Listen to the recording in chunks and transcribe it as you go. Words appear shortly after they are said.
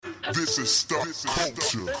This is stock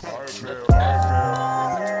culture. With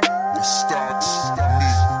stocks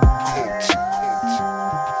meet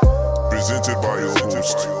culture. Presented by your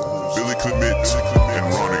host, Billy Clement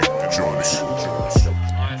and Ronnie Jones.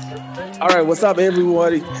 All right, what's up,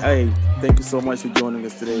 everybody? Hey, thank you so much for joining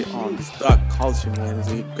us today on Stock Culture, man. As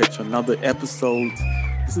we get to another episode.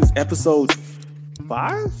 This is episode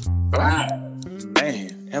 5?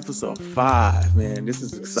 Man, episode 5, man. This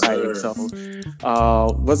is exciting. So,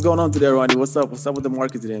 what's going on today, Ronnie? What's up? What's up with the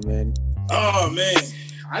market today, man? Oh man,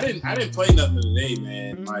 I didn't play nothing today,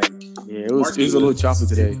 man. Yeah, it was a little choppy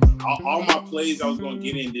today. All my plays I was gonna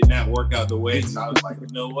get in did not work out the way, so I was like, you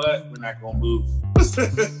know what? We're not gonna move.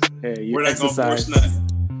 Hey, We're not gonna force nothing.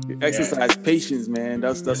 You exercise patience, man.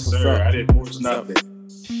 That's Yes, what's sir. up. I didn't force nothing.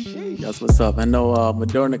 That's what's up. I know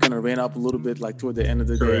Moderna kind of ran up a little bit, like toward the end of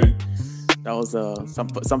the day. That was some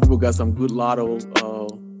people got some good lotto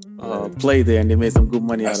play there, and they made some good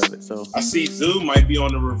money out of it. So I see Zoom might be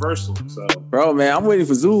on the reversal. So, bro, man, I'm waiting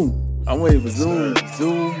for Zoom.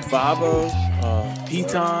 Zoom, Baba,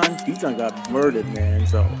 Piton. Piton got murdered, man.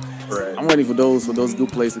 So I'm waiting for those good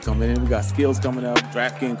plays to come in. We got Skills coming up,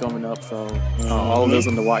 DraftKings coming up. So all of those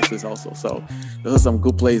on the watch list also. So those are some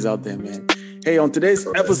good plays out there, man. Hey, on today's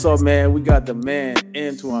episode, man, we got the man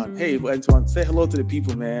Antoine. Hey, Antoine, say hello to the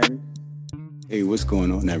people, man. Hey, what's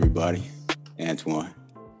going on, everybody? Antoine.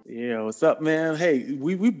 Yeah, what's up, man? Hey,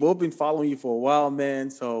 we both been following you for a while,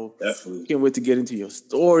 man. So definitely can't wait to get into your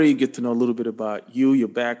story, get to know a little bit about you, your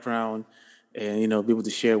background, and be able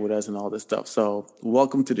to share with us and all this stuff. So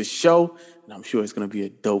welcome to the show, and I'm sure it's gonna be a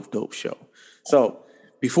dope show. So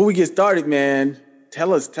before we get started, man,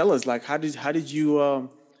 tell us, like how did you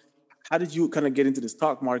kind of get into the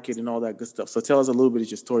stock market and all that good stuff? So tell us a little bit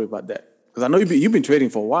of your story about that, because I know you've been trading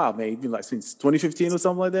for a while, man. You've been like since 2015 or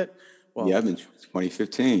something like that. Well, yeah, I've been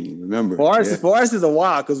 2015. Remember? For us is a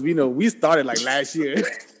while, because we started like last year.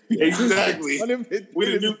 Exactly.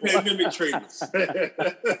 We're the new pandemic traders.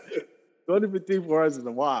 2015 for us is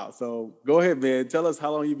a while. So go ahead, man. Tell us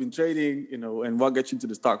how long you've been trading, and what got you into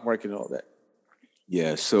the stock market and all that.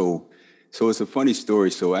 Yeah. So it's a funny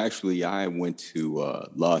story. So actually, I went to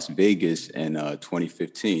Las Vegas in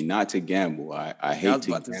 2015, not to gamble. I hate. I was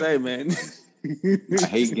about to say, man. I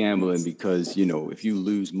hate gambling because if you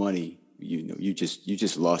lose money, you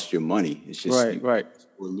just lost your money. It's just right.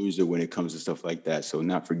 We're a loser when it comes to stuff like that. So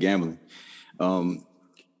not for gambling.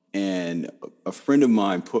 And a friend of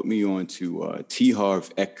mine put me on to T.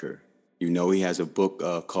 Harv Eker. He has a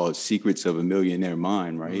book called Secrets of a Millionaire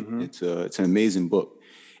Mind. Right. Mm-hmm. It's an amazing book.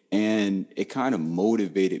 And it kind of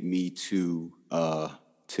motivated me to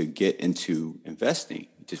get into investing.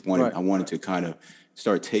 I wanted to kind of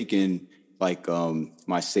start taking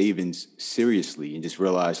my savings seriously, and just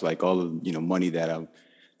realize all of money that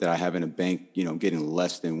I have in a bank, getting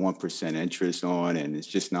less than 1% interest on, and it's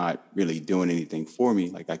just not really doing anything for me.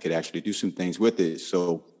 Like I could actually do some things with it.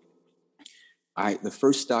 So the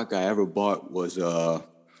first stock I ever bought was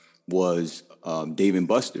Dave &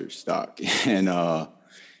 Buster's stock, and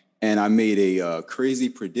I made a crazy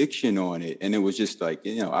prediction on it. And it was just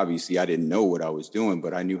obviously I didn't know what I was doing,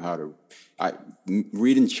 but I knew how to.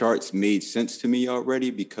 Reading charts made sense to me already,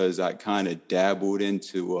 because I kind of dabbled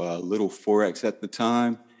into little Forex at the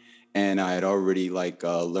time. And I had already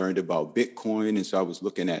learned about Bitcoin. And so I was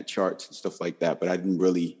looking at charts and stuff like that, but I didn't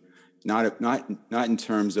really, not in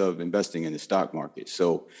terms of investing in the stock market.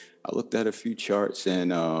 So I looked at a few charts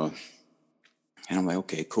and I'm like,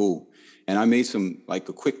 okay, cool. And I made a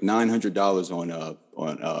quick $900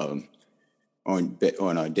 on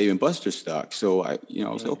Dave & Buster's stock. So I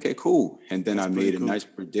was like, okay, cool. And then I made a nice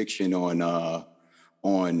prediction on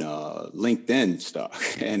LinkedIn stock.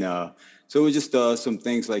 And so it was just some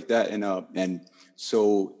things like that. And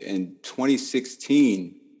so in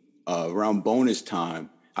 2016, around bonus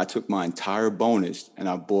time, I took my entire bonus and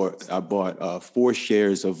I bought 4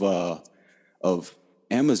 shares of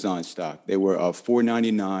Amazon stock. They were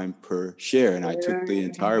 $4.99 per share, and I took the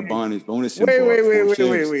entire bonus and bought 4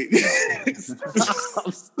 shares. Wait.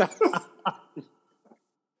 Stop.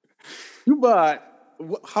 You bought,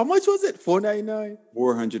 how much was it? $4.99?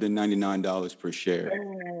 $499 per share.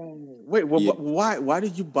 Wait, why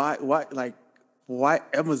did you buy? Why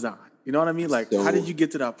Amazon? You know what I mean? How did you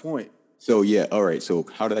get to that point? So yeah, all right. So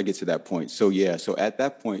how did I get to that point? So at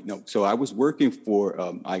that point, so I was working for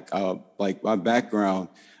my background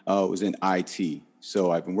was in IT.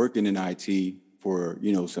 So I've been working in IT for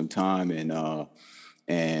some time, and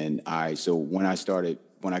when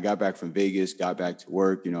I got back from Vegas, got back to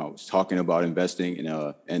work, I was talking about investing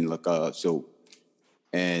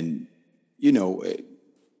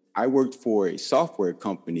I worked for a software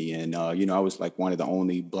company, and I was like one of the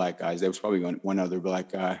only black guys. There was probably one other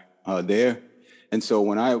black guy there. And so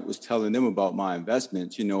when I was telling them about my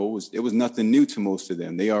investments, it was nothing new to most of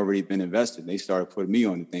them. They already been invested. They started putting me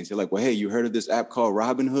on the things. They're like, well, hey, you heard of this app called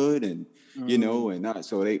Robinhood? And,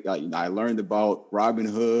 I learned about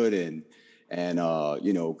Robinhood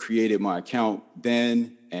and created my account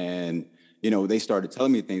then. And, they started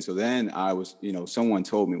telling me things. So then I was, someone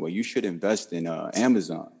told me, well, you should invest in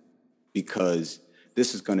Amazon because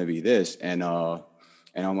this is going to be this. And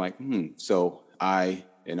I'm like, So I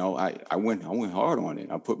went hard on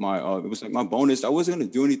it. I put it was like my bonus. I wasn't going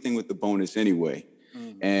to do anything with the bonus anyway.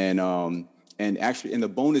 Mm-hmm. And actually, the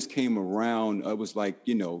bonus came around. It was like,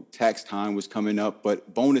 tax time was coming up,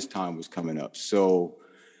 but bonus time was coming up. So,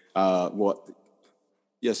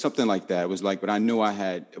 something like that. It was like, but I knew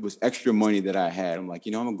it was extra money that I had. I'm like,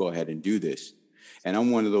 I'm going to go ahead and do this. And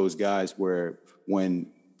I'm one of those guys where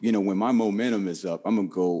when my momentum is up, I'm going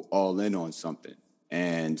to go all in on something.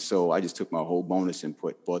 And so I just took my whole bonus and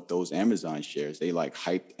bought those Amazon shares. They like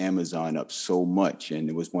hyped Amazon up so much. And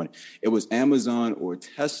it was Amazon or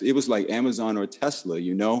Tesla. It was like Amazon or Tesla,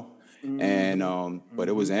 Mm-hmm. And, but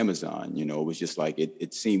it was Amazon, it was just like,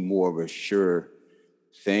 it seemed more of a sure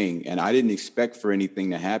thing. And I didn't expect for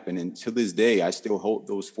anything to happen. And to this day, I still hold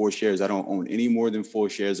those 4 shares. I don't own any more than 4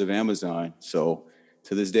 shares of Amazon. So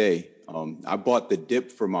to this day, I bought the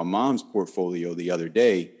dip for my mom's portfolio the other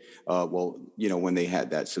day. When they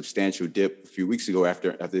had that substantial dip a few weeks ago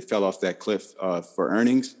after they fell off that cliff for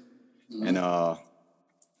earnings. Mm-hmm. And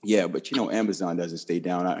but Amazon doesn't stay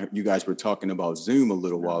down. You guys were talking about Zoom a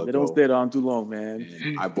little while ago. They don't stay down too long, man.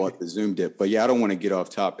 And I bought the Zoom dip. But I don't want to get off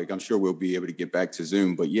topic. I'm sure we'll be able to get back to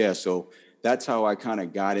Zoom. But so that's how I kind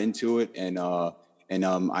of got into it. And I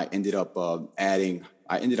ended up adding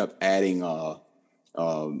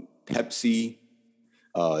Pepsi,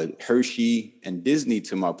 Hershey, and Disney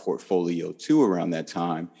to my portfolio too around that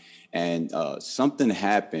time. And something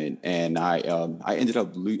happened, and I ended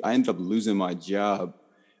up losing my job.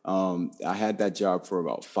 I had that job for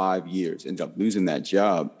about 5 years. Ended up losing that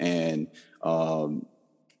job, and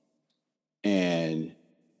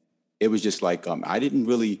it was just like I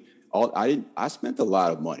spent a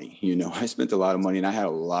lot of money. I spent a lot of money, and I had a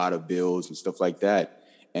lot of bills and stuff like that.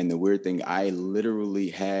 And the weird thing, I literally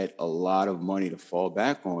had a lot of money to fall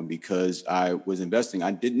back on because I was investing.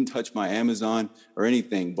 I didn't touch my Amazon or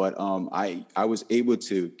anything, but I was able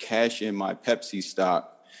to cash in my Pepsi stock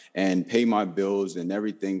and pay my bills and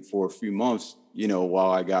everything for a few months,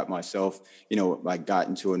 while I got myself, I got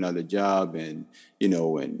into another job and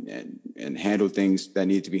handle things that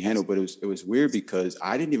needed to be handled. But it was weird because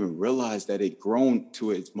I didn't even realize that it grown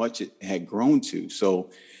to as much it had grown to.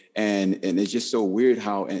 So, and it's just so weird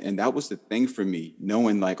how, and that was the thing for me,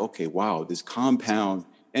 knowing like, okay, wow, this compound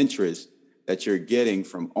interest that you're getting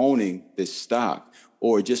from owning this stock,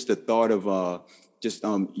 or just the thought of,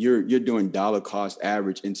 you're doing dollar cost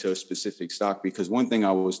average into a specific stock. Because one thing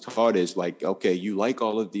I was taught is like, okay, you like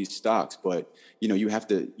all of these stocks, but you have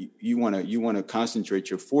to, you want to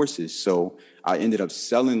concentrate your forces. So I ended up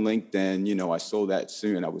selling LinkedIn. I sold that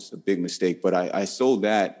soon. That was a big mistake, but I sold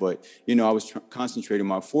that. But I was concentrating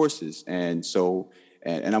my forces, and so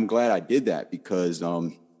and I'm glad I did that because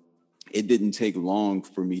it didn't take long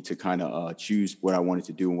for me to kind of choose what I wanted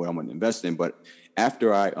to do and what I wanted to invest in. But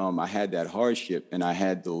after I had that hardship and I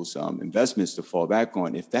had those investments to fall back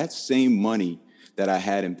on, if that same money that I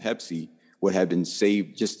had in Pepsi would have been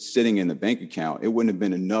saved just sitting in the bank account, it wouldn't have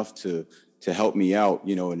been enough to help me out,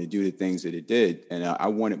 and to do the things that it did. And I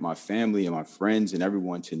wanted my family and my friends and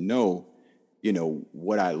everyone to know,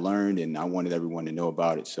 what I learned, and I wanted everyone to know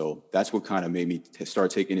about it. So that's what kind of made me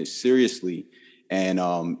start taking it seriously. And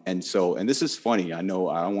this is funny. I know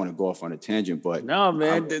I don't want to go off on a tangent, but no,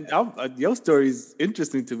 man, your story is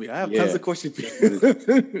interesting to me. I have tons of questions.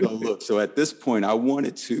 So at this point, I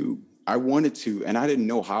wanted to, and I didn't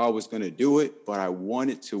know how I was going to do it, but I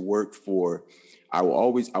wanted to work for. At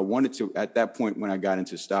that point when I got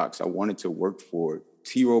into stocks, I wanted to work for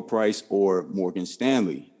T. Rowe Price or Morgan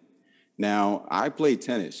Stanley. Now I played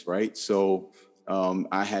tennis, right? So.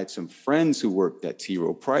 I had some friends who worked at T.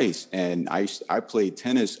 Rowe Price, and I played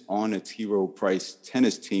tennis on a T. Rowe Price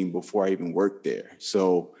tennis team before I even worked there.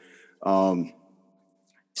 So, I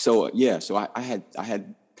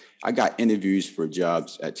got interviews for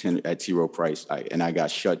jobs at T. Rowe Price, and I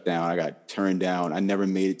got shut down. I got turned down. I never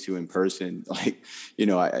made it to in person,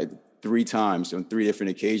 3 times on 3 different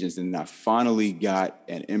occasions. And I finally got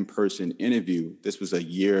an in-person interview. This was a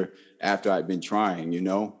year after I'd been trying,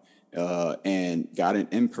 and got an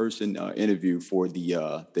in-person interview for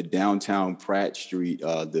the downtown Pratt Street,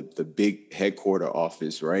 the big headquarter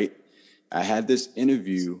office, right? I had this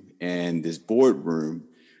interview in this boardroom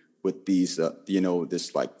with these,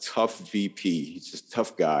 this like tough VP. He's just a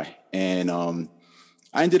tough guy. And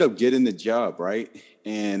I ended up getting the job, right?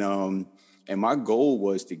 And my goal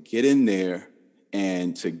was to get in there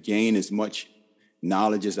and to gain as much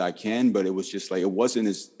knowledge as I can, but it was just like, it wasn't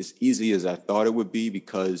as easy as I thought it would be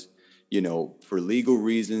because, for legal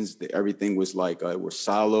reasons, everything was like, were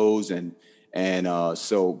silos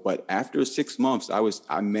but after 6 months,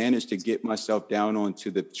 I managed to get myself down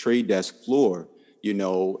onto the trade desk floor,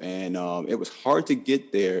 and it was hard to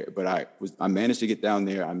get there, but I managed to get down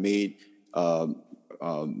there. I made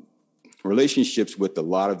relationships with a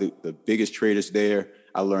lot of the biggest traders there.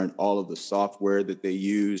 I learned all of the software that they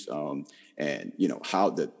use, and how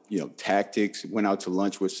the tactics. Went out to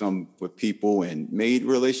lunch with people and made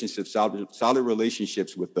relationships, solid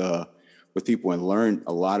relationships with people, and learned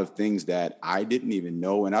a lot of things that I didn't even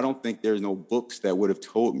know. And I don't think there's no books that would have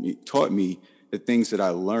taught me the things that I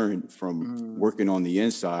learned from working on the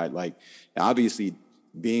inside. Like obviously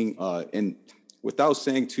being and without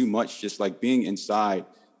saying too much, just like being inside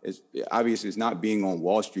is obviously it's not being on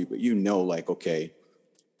Wall Street, but like, okay,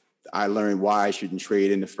 I learned why I shouldn't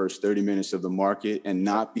trade in the first 30 minutes of the market, and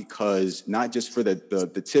not just for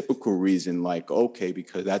the typical reason, like, okay,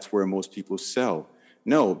 because that's where most people sell.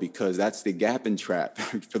 No, because that's the gap and trap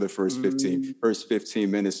for the first 15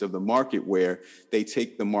 minutes of the market where they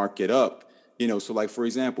take the market up. So like, for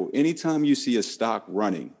example, anytime you see a stock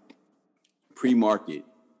running pre-market,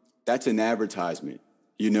 that's an advertisement,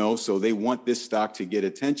 so they want this stock to get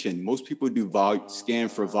attention. Most people do scan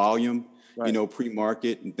for volume, right,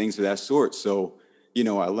 pre-market and things of that sort. So, I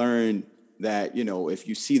learned that, if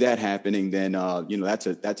you see that happening, then,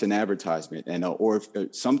 that's an advertisement. And, or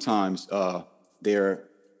if sometimes there are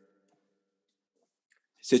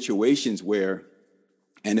situations where,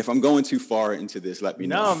 and if I'm going too far into this, let me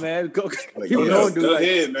know. No, man, go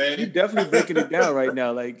ahead, man. You're definitely breaking it down right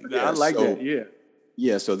now. Like, I like that. Yeah.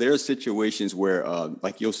 Yeah. So there are situations where,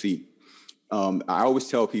 like you'll see, I always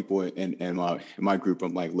tell people in my group,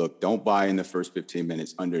 I'm like, look, don't buy in the first 15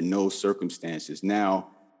 minutes under no circumstances. Now,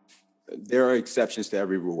 there are exceptions to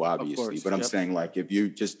every rule, obviously, but I'm saying, like, if you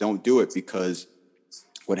just don't do it, because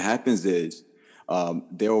what happens is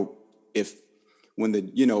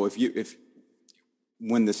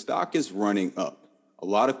when the stock is running up, a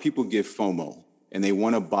lot of people get FOMO and they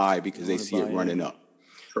want to buy because they see it running up.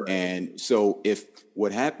 Correct. And so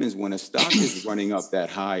what happens when a stock is running up that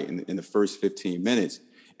high in the first 15 minutes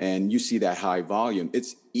and you see that high volume,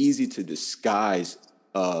 it's easy to disguise,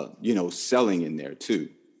 selling in there too.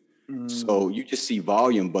 So you just see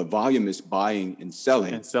volume, but volume is buying and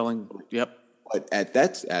selling. Yep. But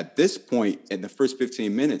at this point in the first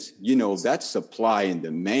 15 minutes, that's supply and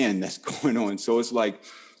demand that's going on. So it's like,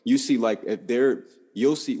 you see, like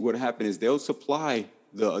you'll see what happen is they'll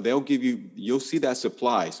give you'll see that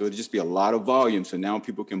supply. So it'll just be a lot of volume. So now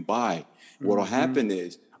people can buy. What'll happen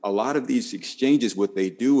is a lot of these exchanges, what they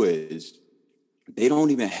do is they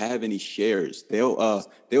don't even have any shares. They'll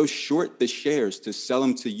short the shares to sell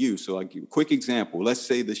them to you. So like a quick example, let's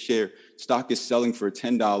say the stock is selling for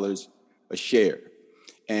 $10 a share,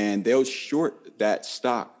 and they'll short that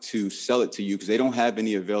stock to sell it to you because they don't have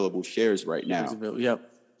any available shares right now. Yep.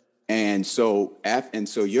 And so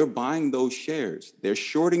you're buying those shares. They're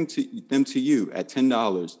shorting them to you at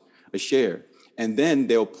 $10 a share, and then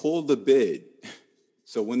they'll pull the bid.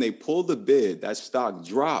 So when they pull the bid, that stock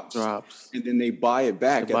drops. And then they buy it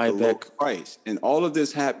back at the low price. And all of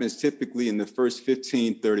this happens typically in the first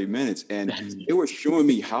 15, 30 minutes. And they were showing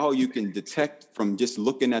me how you can detect from just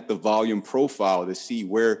looking at the volume profile to see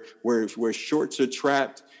where shorts are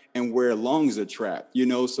trapped and where longs are trapped,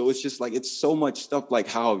 So it's just like, it's so much stuff, like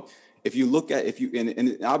how if you look at,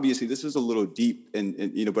 and obviously this is a little deep and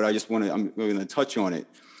but I'm going to touch on it.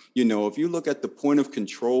 If you look at the point of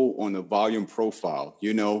control on the volume profile,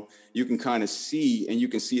 you can kind of see, and you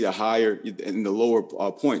can see the higher and the lower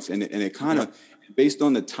points. And it kind of, based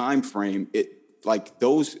on the time frame, the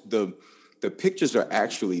pictures are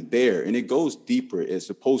actually there, and it goes deeper as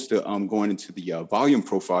opposed to going into the volume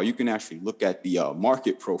profile. You can actually look at the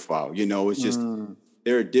market profile. It's just,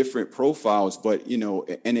 there are different profiles, but,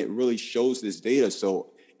 and it really shows this data. So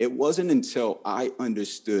it wasn't until I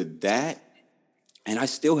understood that, and I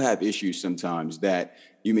still have issues sometimes that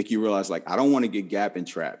make you realize, like, I don't want to get gap and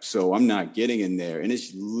trap, so I'm not getting in there. And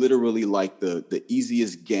it's literally like the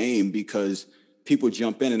easiest game, because people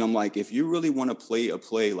jump in, and I'm like, if you really want to play a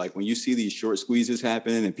play, like when you see these short squeezes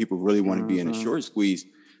happen and people really want to be in a short squeeze,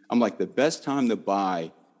 I'm like, the best time to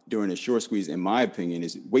buy during a short squeeze, in my opinion,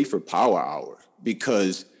 is wait for power hour.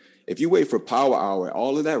 Because if you wait for power hour,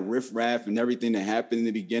 all of that riffraff and everything that happened in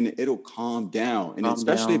the beginning, it'll calm down. And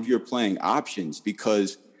especially if you're playing options,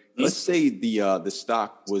 because let's say the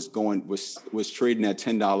stock was trading at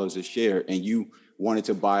 $10 a share, and you wanted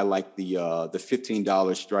to buy like the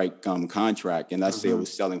 $15 strike contract, and let's say it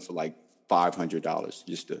was selling for like $500,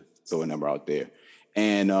 just to throw a number out there,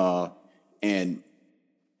 and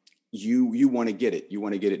you want to get it. You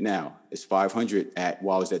want to get it now. It's 500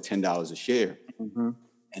 while it's at $10 a share.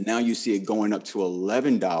 And now you see it going up to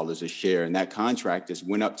 $11 a share, and that contract just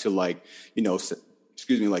went up to like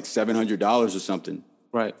 $700 or something.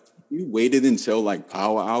 Right. You waited until like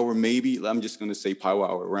power hour, maybe. I'm just going to say power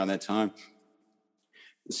hour around that time.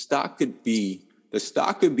 The stock could be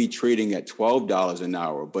trading at $12 an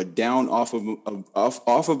hour, but down off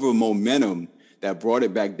of a momentum that brought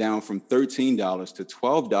it back down from $13 to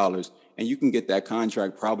 $12, and you can get that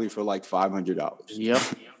contract probably for like $500. Yep.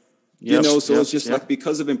 It's just like,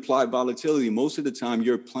 because of implied volatility, most of the time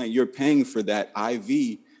you're paying for that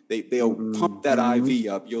IV. They'll pump that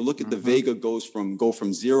IV up. You'll look at the Vega go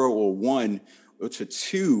from 0 or 1 to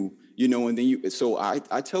 2, and then so I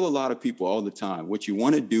tell a lot of people all the time, what you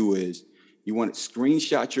want to do is you want to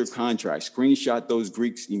screenshot your contract, screenshot those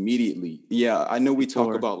Greeks immediately. Yeah, I know we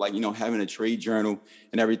talk about like, having a trade journal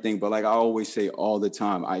and everything, but like I always say all the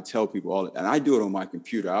time, I tell people and I do it on my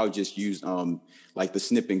computer. I'll just use like the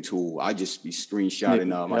snipping tool. I just be screenshotting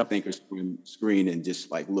my Thinkorswim screen and just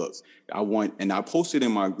like, look, and I posted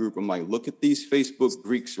in my group. I'm like, look at these Facebook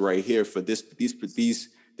Greeks right here for this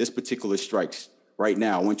particular strikes right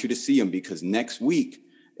now. I want you to see them, because next week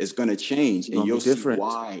it's going to change, and you'll see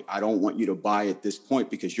why I don't want you to buy at this point,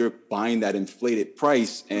 because you're buying that inflated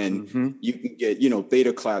price, and you can get,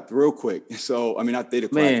 theta clapped real quick. So, I mean, not theta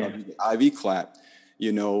clap, IV clap,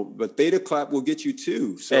 but theta clap will get you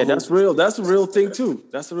too. So hey, that's real. That's a real thing too.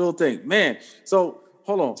 That's a real thing, man. So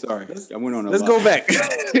hold on. Sorry, I went on. Let's go back.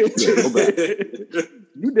 Go back.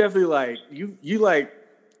 You definitely like you like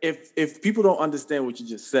if people don't understand what you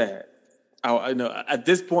just said. I know at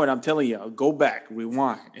this point, I'm telling you, go back,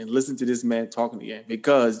 rewind, and listen to this man talking again,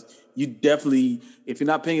 because you definitely, if you're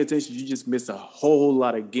not paying attention, you just miss a whole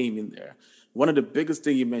lot of game in there. One of the biggest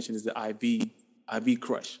thing you mentioned is the IV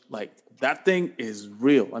crush. Like, that thing is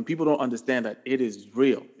real, and people don't understand that it is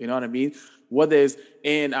real. You know what I mean?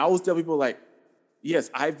 And I always tell people, like, yes,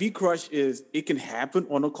 IV crush it can happen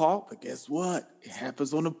on a call, but guess what? It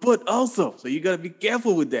happens on a put also. So you got to be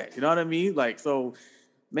careful with that. You know what I mean? Like, so.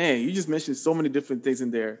 Man, you just mentioned so many different things in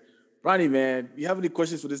there. Ronnie, man, you have any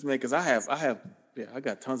questions for this man? Because I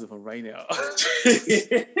got tons of them right now.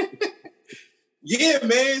 Yeah,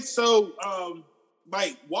 man. So,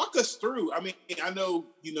 Mike, walk us through. I mean, I know,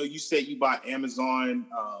 you said you bought Amazon.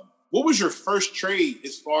 What was your first trade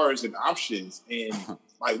as far as an options? And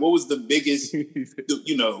like, what was the biggest,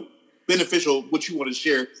 beneficial, what you want to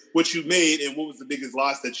share, what you made, and what was the biggest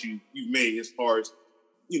loss that you made as far as,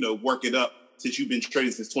 working up, since you've been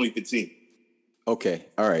trading since 2015? Okay.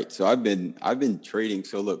 All right. So I've been trading.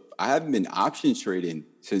 So look, I haven't been options trading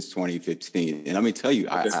since 2015. And let me tell you,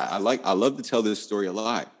 I love to tell this story a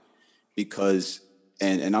lot, because,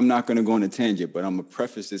 and I'm not going to go on a tangent, but I'm going to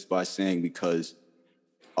preface this by saying, because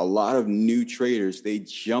a lot of new traders, they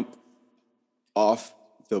jump off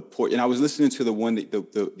the port. And I was listening to the one that the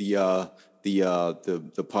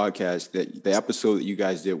podcast, the episode that you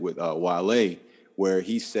guys did with Wale, where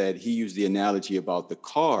he said he used the analogy about the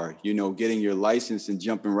car, getting your license and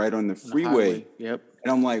jumping right on the freeway. Yep.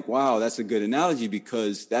 And I'm like, wow, that's a good analogy,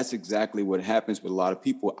 because that's exactly what happens with a lot of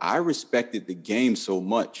people. I respected the game so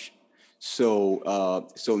much. So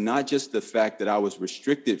not just the fact that I was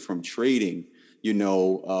restricted from trading,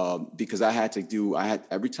 because I had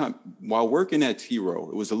every time while working at T Rowe,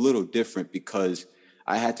 it was a little different, because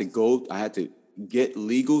I had to get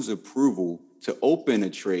legal's approval to open a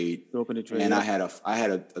trade. And I had a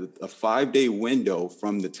 5-day window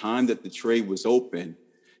from the time that the trade was open,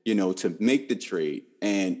 to make the trade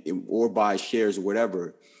or buy shares or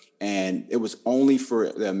whatever. And it was only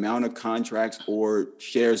for the amount of contracts or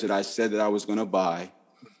shares that I said that I was going to buy.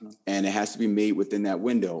 And it has to be made within that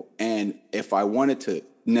window. And if I wanted to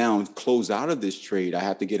now close out of this trade, I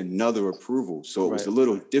have to get another approval. So it was a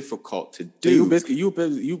little difficult to do. So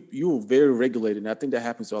you were very regulated, and I think that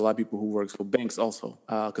happens to a lot of people who work for banks also.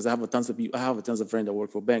 Because I have tons of friends that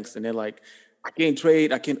work for banks, and they're like, I can't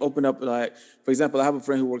trade, I can't open up, like, for example, I have a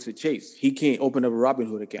friend who works at Chase. He can't open up a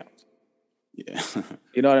Robinhood account. Yeah.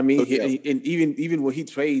 You know what I mean? Okay. And even when he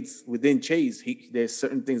trades within Chase, there's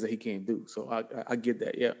certain things that he can't do. So I get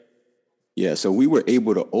that. Yeah. Yeah, so we were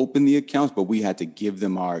able to open the accounts, but we had to give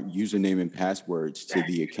them our username and passwords to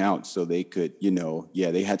the account so they could,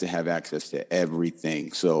 they had to have access to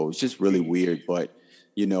everything. So it's just really weird. But,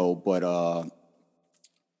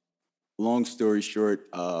 long story short,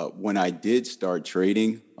 when I did start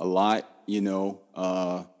trading a lot, like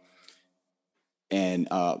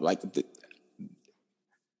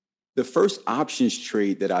the first options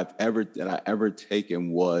trade that I ever taken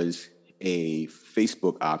was a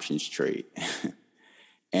Facebook options trade.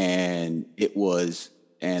 and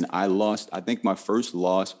I lost, I think my first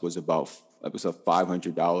loss was it was a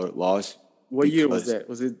 $500 loss. What year was that?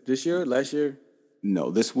 Was it this year, last year?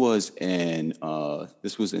 No, this was in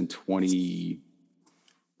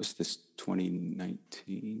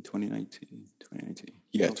 2019.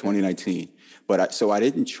 Yeah, okay. 2019. But I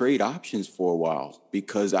didn't trade options for a while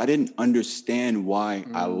because I didn't understand why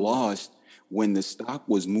I lost when the stock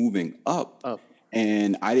was moving up.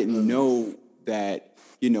 And I didn't know that,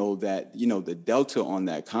 the delta on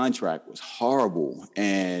that contract was horrible.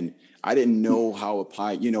 And I didn't know how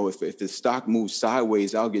if the stock moves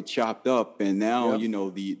sideways, I'll get chopped up. And now,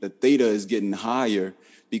 the theta is getting higher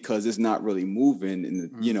because it's not really moving.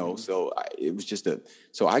 And, so it was just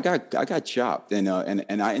so I got chopped and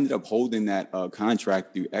I ended up holding that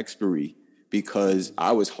contract through expiry because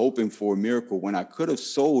I was hoping for a miracle when I could have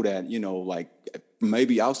sold at,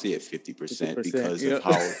 maybe I'll say at 50% because of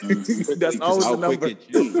how that's always the number. Quick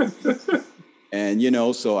it changed. And,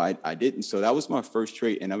 so I didn't. So that was my first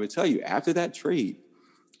trade. And I would tell you, after that trade,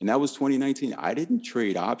 and that was 2019, I didn't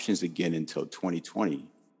trade options again until 2020.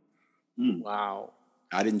 Wow.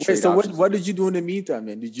 I didn't trade so options. What did you do in the meantime,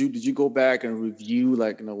 man? Did you go back and review,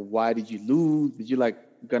 why did you lose? Did you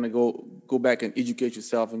gonna go back and educate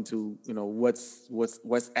yourself into, what's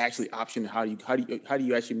actually option? How do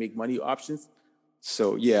you actually make money options?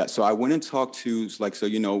 So I went and talked to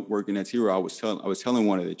working at T. Rowe, I was telling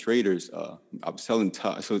one of the traders, so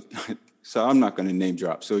I'm not going to name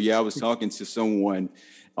drop. So I was talking to someone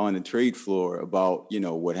on the trade floor about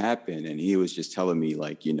what happened, and he was just telling me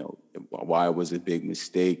why it was a big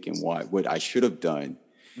mistake and what I should have done,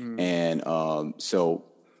 and so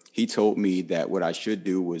he told me that what I should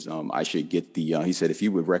do was I should get he said if he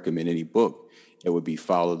would recommend any book, it would be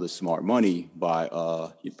Follow the Smart Money by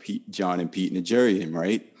John and Pete Najarian,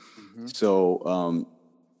 right? Mm-hmm. So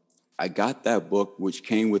I got that book, which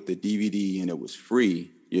came with the DVD, and it was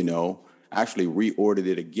free. I actually reordered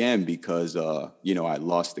it again because I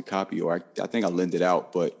lost the copy, or I think I lent it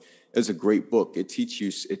out. But it's a great book. It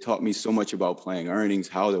taught me so much about playing earnings,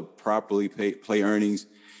 how to properly play earnings.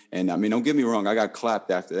 And I mean, don't get me wrong, I got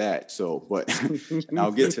clapped after that. So, but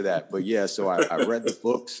I'll get to that. But so I read the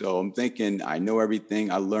book. So I'm thinking I know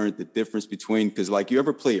everything. I learned the difference between, because you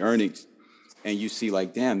ever play earnings and you see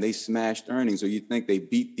damn, they smashed earnings, or you think they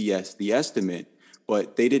beat the estimate,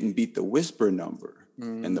 but they didn't beat the whisper number.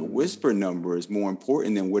 And the whisper number is more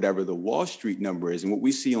important than whatever the Wall Street number is. And what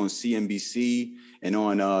we see on CNBC and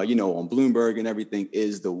on, on Bloomberg and everything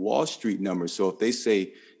is the Wall Street number. So if they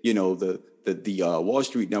say, the Wall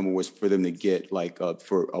Street number was for them to get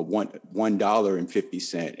for a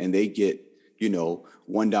 $1.50, and they get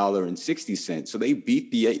 $1.60. So they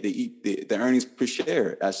beat the earnings per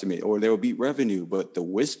share estimate, or they'll beat revenue. But the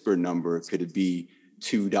whisper number could be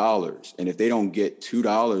 $2, and if they don't get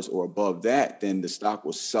 $2 or above that, then the stock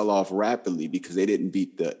will sell off rapidly because they didn't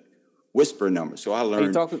beat the whisper number. So I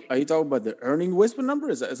learned. Are you talking about the earning whisper number?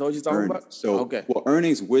 Is that what you're talking about? So, okay. Well,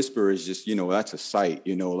 earnings whisper is just, that's a site,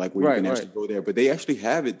 where you can actually go there, but they actually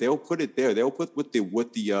have it. They'll put it there. They'll put what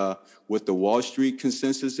the Wall Street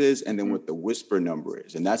consensus is, and then what the whisper number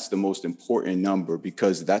is. And that's the most important number,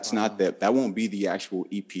 because that's not that won't be the actual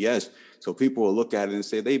EPS. So people will look at it and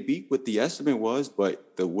say they beat what the estimate was,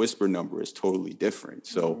 but the whisper number is totally different.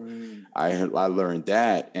 So I learned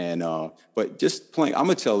that. And but just playing, I'm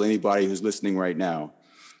gonna tell anybody who's listening right now,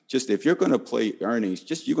 just if you're gonna play earnings,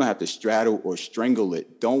 you're gonna have to straddle or strangle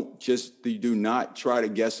it. Do not try to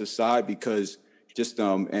guess a side, because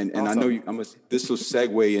and I know this will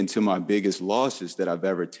segue into my biggest losses that I've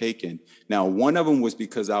ever taken. Now, one of them was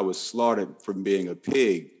because I was slaughtered from being a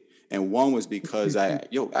pig. And one was because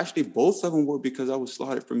actually both of them were because I was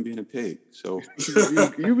slaughtered from being a pig. So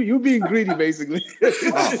you being greedy, basically.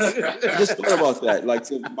 I just thought about that.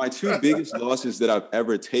 So my two biggest losses that I've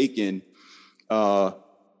ever taken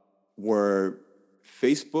were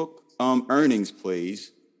Facebook earnings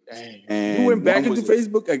plays. Dang. And you went back into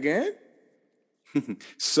Facebook again?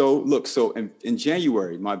 So in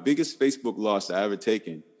January, my biggest Facebook loss I ever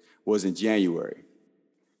taken was in January.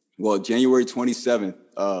 Well, January 27th,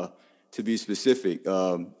 to be specific,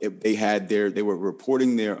 they were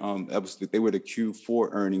reporting their they were the Q4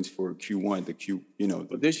 earnings for Q1,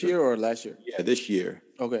 But this year or last year? Yeah, this year.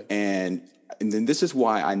 Okay. And then this is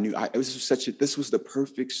why I knew this was the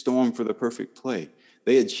perfect storm for the perfect play.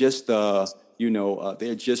 They had just they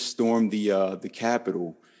had just stormed the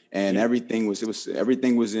Capitol, and everything was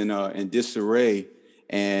in disarray,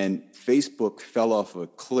 and Facebook fell off a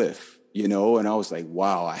cliff. And I was like,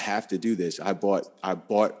 wow, I have to do this. I bought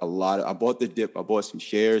the dip, I bought some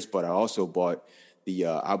shares, but I also bought the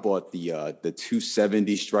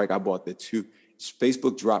 270 strike.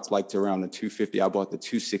 Facebook dropped like to around the 250. I bought the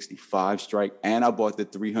 265 strike, and I bought the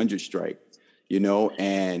 300 strike,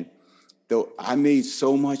 and though I made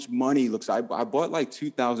so much money. I bought like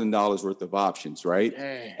 $2,000 worth of options, right?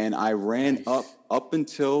 Dang. And I ran up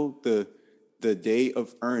until the day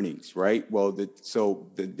of earnings, right? Well, the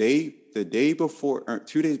day before,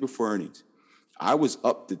 2 days before earnings, I was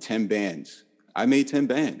up to 10 bands. I made 10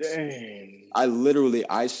 bands. Dang. I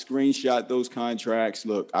screenshot those contracts.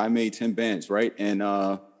 Look, I made 10 bands, right? And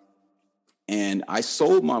I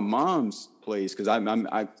sold my mom's place because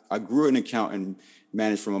I grew an account and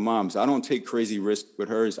managed from my mom. So I don't take crazy risk with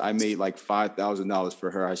hers. I made like $5,000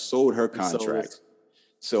 for her. I sold her contracts.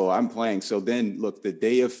 So I'm playing. So then look, the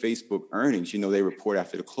day of Facebook earnings, they report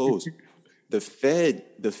after the close. The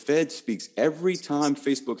Fed speaks every time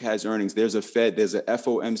Facebook has earnings. There's a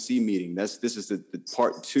FOMC meeting. This is the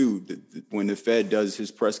part two, when the Fed does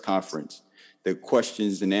his press conference, the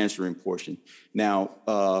questions and answering portion. Now,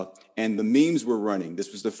 and the memes were running.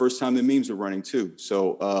 This was the first time the memes were running too.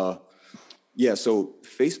 So, so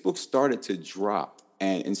Facebook started to drop.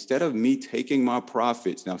 And instead of me taking my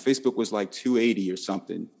profits, now Facebook was like 280 or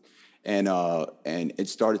something, and it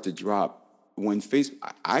started to drop. When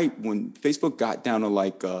Facebook got down to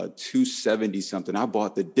like 270 something, I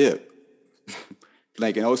bought the dip.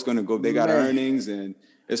 And I was going to go. They got earnings, and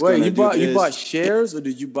it's going to do this. You bought shares, or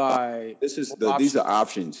did you buy? These are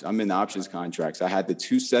options. I'm in the options contracts. I had the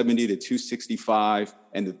 270, the 265,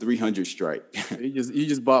 and the 300 strike. You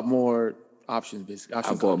just bought more options, basically.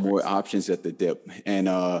 I bought more options at the dip, and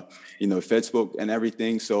Fed spoke and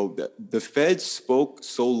everything. So the Fed spoke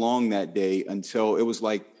so long that day until it was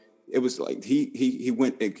like he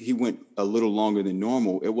went a little longer than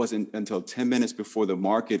normal. It wasn't until 10 minutes before the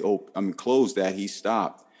market closed that he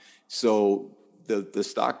stopped. So the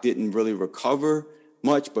stock didn't really recover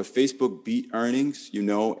much, but Facebook beat earnings,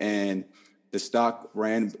 and the stock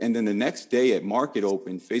ran. And then the next day at market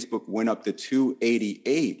open, Facebook went up to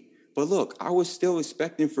 288. But look, I was still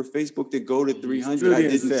expecting for Facebook to go to 300. I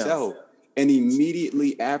didn't sell. And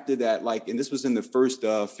immediately after that, and this was in the first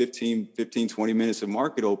 15, 20 minutes of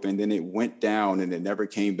market open, then it went down and it never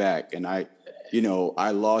came back. And I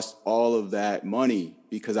lost all of that money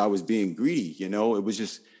because I was being greedy, it was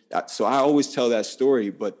just, so I always tell that story,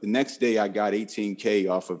 but the next day I got 18K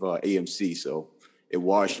off of AMC. So it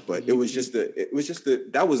washed, but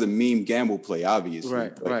that was a meme gamble play, obviously.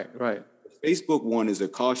 Right. Facebook one is a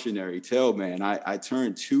cautionary tale, man. I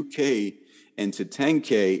turned 2K into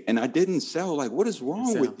 10K, and I didn't sell. Like, what is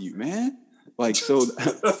wrong with you, man? What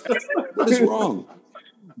is wrong?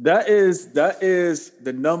 That is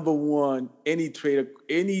the number one any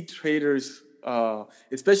traders,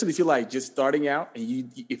 especially if you're like just starting out,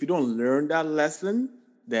 and if you don't learn that lesson,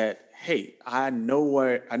 that hey, I know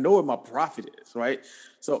where my profit is, right?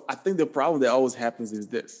 So I think the problem that always happens is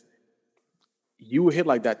this: you will hit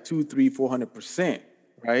like that 200%, 300%, 400%,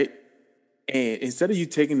 right? And instead of you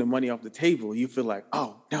taking the money off the table, you feel like,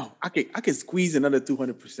 oh no, I can squeeze another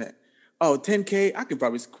 200%. Oh, 10K, I can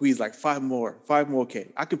probably squeeze like 5 more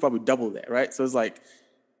K. I could probably double that, right? So it's like,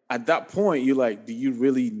 at that point, you're like, do you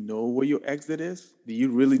really know where your exit is? Do you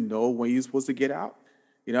really know when you're supposed to get out?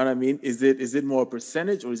 You know what I mean? Is it more a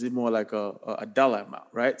percentage, or is it more like a dollar amount,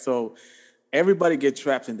 right? So everybody gets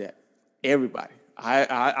trapped in that. Everybody.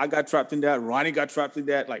 I got trapped in that. Ronnie got trapped in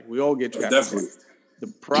that. Like, we all get trapped in that. The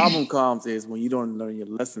problem comes is when you don't learn your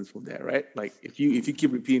lessons from that, right? Like, if you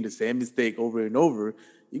keep repeating the same mistake over and over,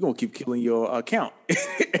 you're gonna keep killing your account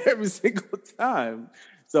every single time.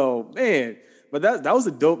 So, man, but that was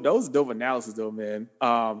a dope analysis, though, man.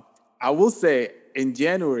 I will say in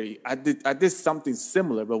January I did something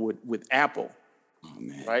similar, but with Apple. Oh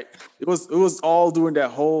man, right? It was all during that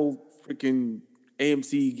whole freaking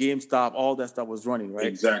AMC, GameStop, all that stuff was running, right?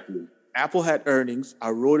 Exactly. Apple had earnings. I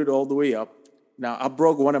rode it all the way up. Now, I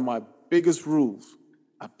broke one of my biggest rules.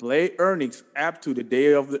 I play earnings up to the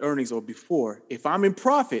day of the earnings or before. If I'm in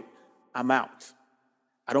profit, I'm out.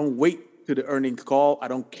 I don't wait to the earnings call. I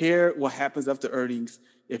don't care what happens after earnings.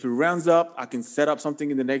 If it rounds up, I can set up something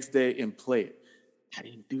in the next day and play it. I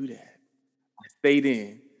didn't do that. I stayed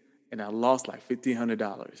in. and I lost like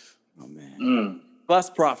 $1,500 Oh man. plus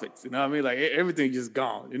profits. You know what I mean? Like everything just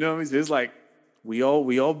gone. You know what I mean? So it's like we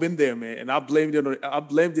all been there, man. And I blamed it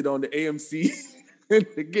on the AMC and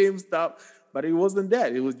the GameStop, but it wasn't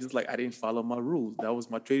that. It was just like I didn't follow my rules. That was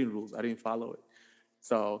my trading rules. I didn't follow it.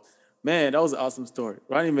 So, man, that was an awesome story.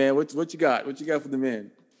 Ronnie, man, what you got? What you got for the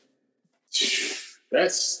man?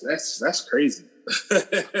 That's crazy.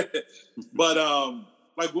 But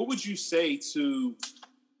like, what would you say to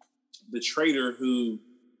the trader who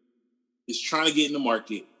is trying to get in the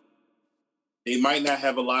market? They might not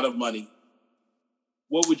have a lot of money.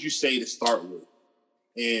 What would you say to start with?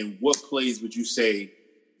 And what plays would you say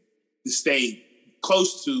to stay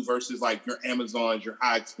close to versus like your Amazons, your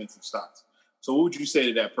high expensive stocks? So what would you say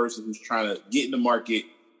to that person who's trying to get in the market?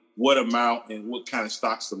 What amount and what kind of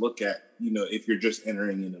stocks to look at, if you're just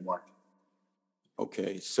entering in the market?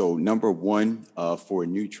 Okay, so number one, for a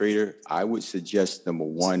new trader, I would suggest number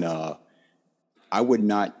one, I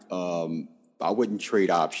wouldn't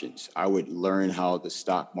trade options. I would learn how the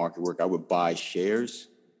stock market works. I would buy shares,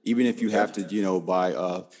 even if you have to, buy,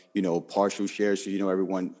 partial shares. So,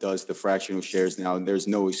 everyone does the fractional shares now, and there's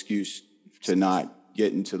no excuse to not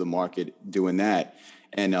get into the market doing that.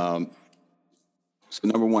 And so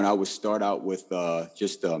number one, I would start out with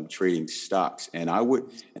just trading stocks. And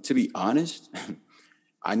to be honest,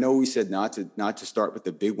 I know we said not to start with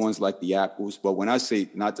the big ones like the Apples, but when I say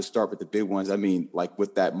not to start with the big ones, I mean like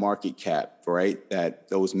with that market cap, right?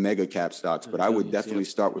 Those mega cap stocks. But I would definitely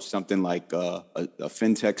start with something like a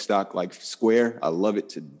fintech stock like Square. I love it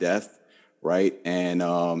to death, right?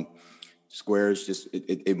 And Square is just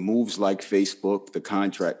it moves like Facebook, the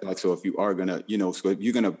contract. Like, so if you are gonna, so if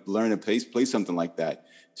you're gonna learn to play something like that,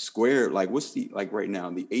 Square, like what's right now,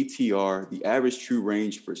 the ATR, the average true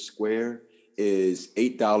range for Square is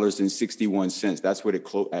 $8.61. That's what it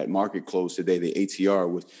at market close today, the ATR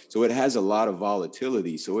was. So it has a lot of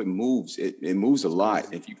volatility. So it moves, it moves a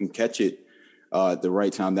lot. If you can catch it at the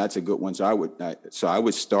right time, that's a good one. So I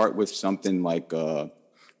would start with something like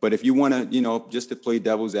but if you want to, just to play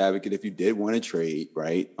devil's advocate, if you did want to trade,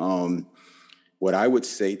 right? What I would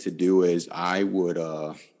say to do is I would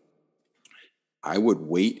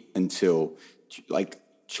wait until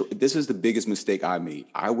this is the biggest mistake I made.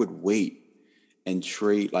 I would wait and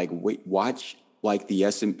trade, watch like the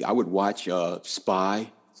S&P. I would watch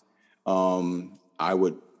SPY. I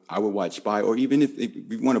would watch SPY, or even if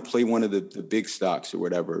you want to play one of the big stocks or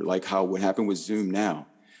whatever, like what happened with Zoom now,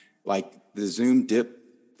 like the Zoom dip.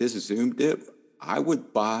 This Zoom dip, I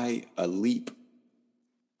would buy a Leap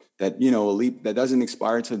that doesn't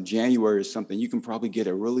expire until January or something. You can probably get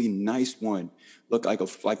a really nice one, look like a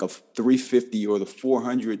 $350 or the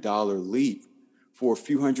 $400 Leap for a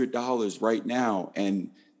few $100s right now. And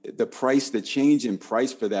the change in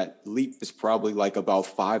price for that Leap is probably like about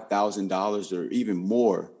 $5,000 or even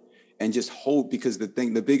more. And just hold, because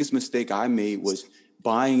the biggest mistake I made was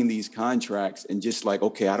buying these contracts and just like,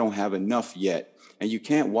 okay, I don't have enough yet. And you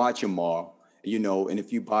can't watch them all, and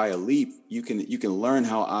if you buy a Leap, you can learn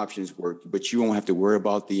how options work, but you won't have to worry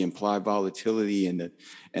about the implied volatility and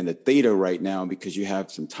the theta right now because you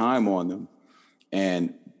have some time on them.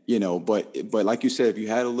 And, but like you said, if you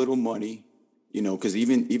had a little money, because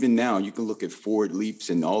even now you can look at Ford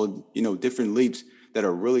Leaps and all, different Leaps that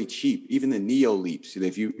are really cheap, even the Neo Leaps.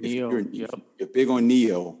 If you're big on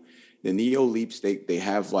Neo, the Neo Leaps, they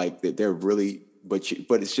have they're really, but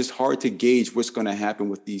it's just hard to gauge what's going to happen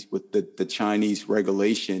with the Chinese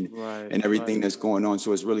regulation and everything that's going on.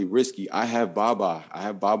 So it's really risky. I have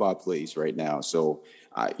Baba plays right now. So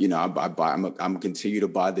I'm continue to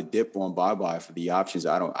buy the dip on Baba for the options.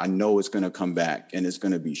 I know it's going to come back and it's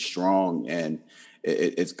going to be strong, and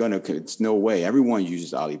it's no way. Everyone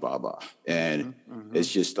uses Alibaba, and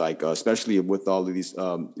it's just like, especially with all of these,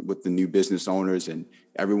 with the new business owners, and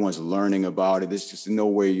everyone's learning about it. There's just no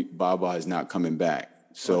way Baba is not coming back.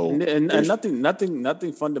 So and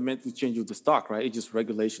nothing fundamentally changed with the stock, right? It's just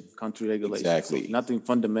regulation, country regulation. Exactly. So nothing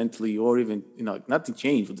fundamentally, or even nothing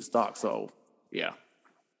changed with the stock. So yeah.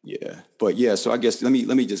 Yeah, but yeah. So I guess let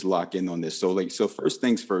me just lock in on this. So first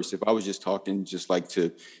things first. If I was just talking, just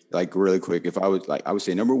really quick, if I would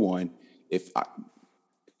say number one,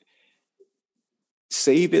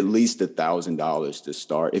 save at least $1,000 to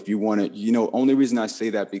start. If you want to, only reason I say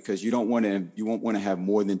that because you won't want to have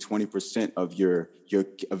more than 20% of your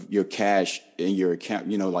cash in your account,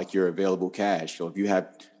 like your available cash. So if you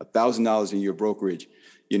have $1,000 in your brokerage,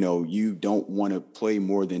 you don't want to play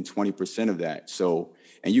more than 20% of that. So,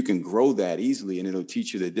 and you can grow that easily, and it'll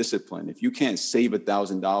teach you the discipline. If you can't save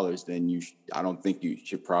 $1,000, then I don't think you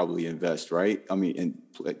should probably invest, right? I mean, and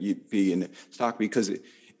you be in the stock, because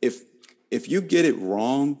if if you get it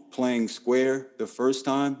wrong playing square the first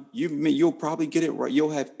time, you'll probably get it right. You'll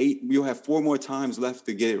have 4 more times left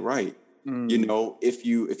to get it right. If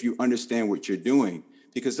you understand what you're doing,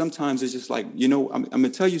 because sometimes it's just like, I'm gonna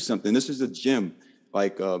tell you something. This is a gym,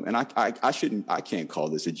 like, and I can't call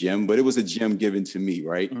this a gym, but it was a gym given to me,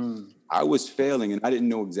 right? I was failing, and I didn't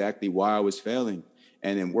know exactly why I was failing.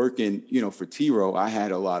 And in working, for T-Row, I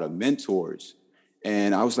had a lot of mentors.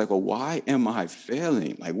 And I was like, well, why am I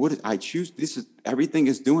failing? Like, what did I choose? Everything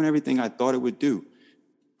is doing everything I thought it would do.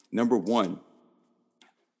 Number one,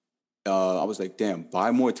 I was like, damn,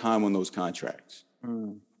 buy more time on those contracts.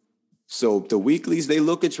 So the weeklies, they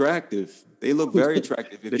look attractive. They look very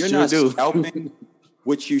attractive. If you're not scalping,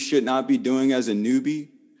 which you should not be doing as a newbie,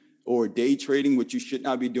 or day trading, which you should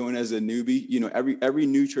not be doing as a newbie, every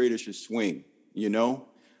new trader should swing,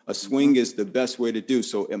 A swing is the best way to do.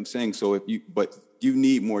 So I'm saying, but you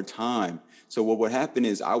need more time. So what would happen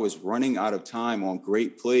is I was running out of time on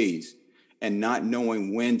great plays and not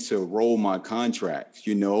knowing when to roll my contracts,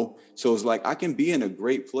 So it's like I can be in a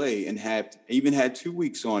great play and even had 2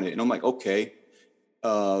 weeks on it. And I'm like, okay,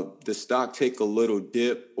 the stock take a little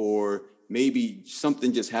dip, or maybe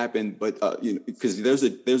something just happened, but because there's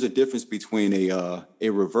a difference between a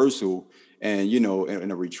reversal and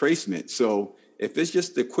and a retracement. So if it's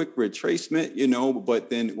just a quick retracement, but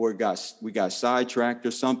then we got sidetracked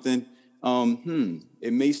or something,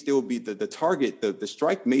 it may still be the target. The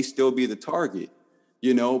strike may still be the target,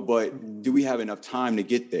 but do we have enough time to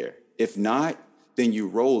get there? If not, then you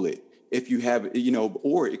roll it. If you have,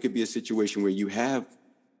 or it could be a situation where you have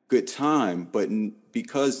good time, but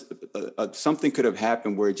because something could have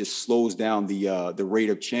happened where it just slows down the rate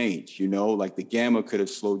of change, like the gamma could have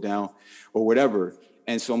slowed down or whatever.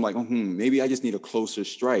 And so I'm like, maybe I just need a closer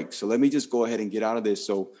strike. So let me just go ahead and get out of this.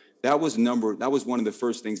 So that was one of the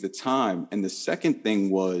first things, the time. And the second thing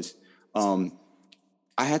was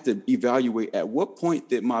I had to evaluate at what point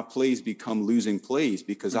did my plays become losing plays,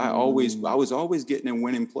 because I was always getting and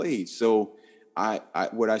winning plays. So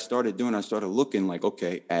what I started doing, I started looking like,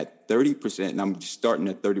 okay, at 30%, and I'm just starting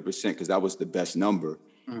at 30% because that was the best number.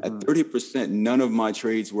 At 30%, none of my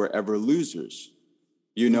trades were ever losers.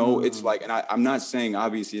 It's like, and I'm not saying,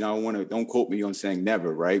 obviously, don't quote me on saying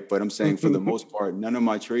never, right? But I'm saying for the most part, none of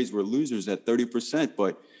my trades were losers at 30%.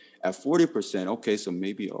 But at 40%, okay, so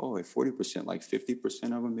maybe, at 40%, like 50% of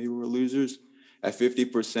them maybe were losers. At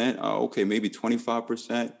 50%, okay, maybe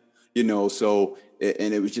 25%, so,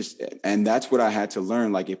 and it was just, and that's what I had to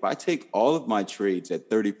learn. Like, if I take all of my trades at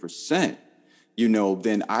 30%,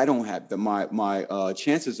 then I don't have my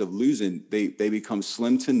chances of losing, they become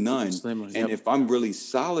slim to none. And if I'm really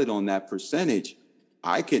solid on that percentage,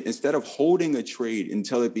 I can, instead of holding a trade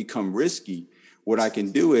until it become risky, what I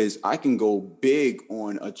can do is I can go big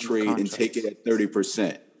on a trade and take it at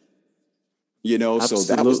 30%. So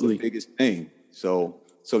that was the biggest thing. So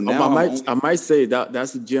now I might say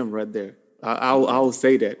that's a gem right there. I will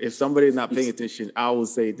say that if somebody's not paying attention, I will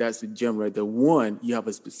say that's a gem right there. One, you have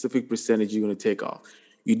a specific percentage you're going to take off.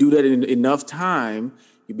 You do that in enough time,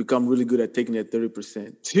 you become really good at taking that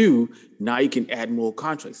 30%. Two, now you can add more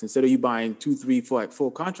contracts. Instead of you buying 2, 3,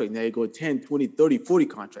 4 contracts, now you go 10, 20, 30, 40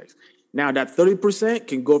 contracts. Now that 30%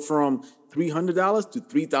 can go from $300 to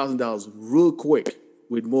 $3,000 real quick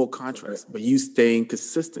with more contracts, but you staying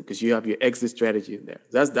consistent because you have your exit strategy in there.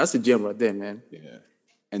 That's a gem right there, man. Yeah.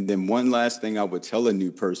 And then one last thing I would tell a new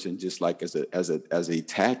person, just like as a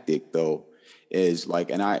tactic though, is like,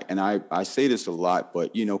 and I say this a lot,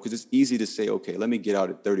 but because it's easy to say, okay, let me get out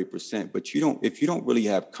at 30%, but if you don't really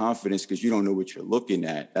have confidence because you don't know what you're looking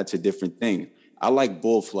at, that's a different thing. I like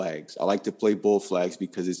bull flags. I like to play bull flags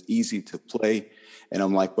because it's easy to play. And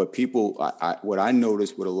I'm like, but people, what I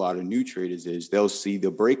notice with a lot of new traders is they'll see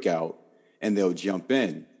the breakout and they'll jump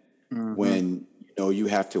in when, you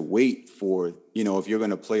have to wait for, if you're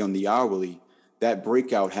going to play on the hourly, that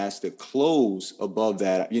breakout has to close above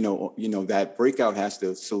that, that breakout has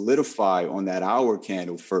to solidify on that hour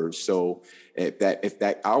candle first. So if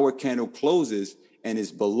that hour candle closes and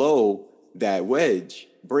is below that wedge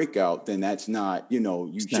breakout, then that's not, you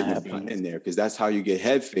shouldn't be in there because that's how you get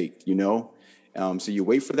head faked, So you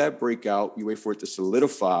wait for that breakout, you wait for it to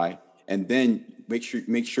solidify, and then make sure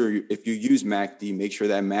if you use MACD, make sure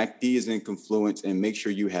that MACD is in confluence and make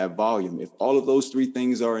sure you have volume. If all of those three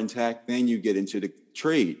things are intact, then you get into the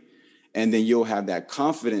trade. And then you'll have that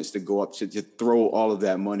confidence to go up to throw all of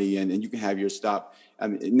that money in, and you can have your stop. I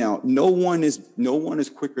mean, now no one is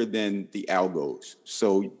quicker than the algos.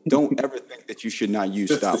 So don't ever think that you should not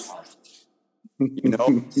use stop losses.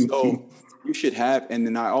 So you should have, and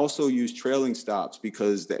then I also use trailing stops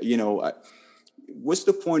because what's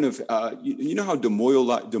the point of you know how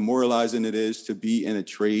demoralizing it is to be in a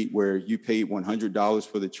trade where you paid $100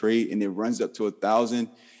 for the trade and it runs up to 1,000,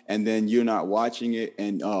 and then you're not watching it,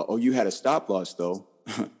 and you had a stop loss though,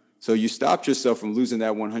 so you stopped yourself from losing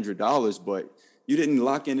that $100, but you didn't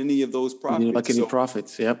lock in any of those profits. You didn't lock any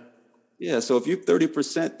profits. Yep. Yeah. So if you're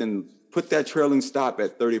 30%, then put that trailing stop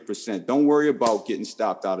at 30%. Don't worry about getting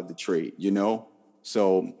stopped out of the trade. You know.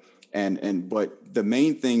 So. But the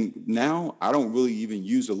main thing now, I don't really even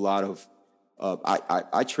use a lot of.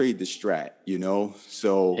 I trade the strat, you know.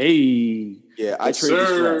 So hey, yeah, I trade the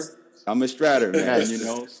strat. I'm a stratter, man. Yes. You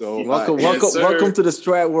know. So welcome to the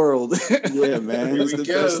strat world. Yeah, man. It's the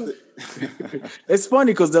best. It's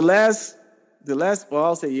funny because the last. Well,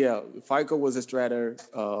 I'll say FICO was a stratter.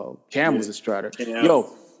 Cam was a stratter. Yeah.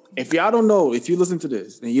 Yo, if y'all don't know, if you listen to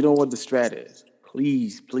this and you don't know what the strat is,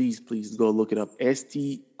 please go look it up.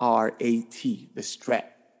 STRAT, the strat.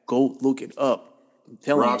 Go look it up. I'm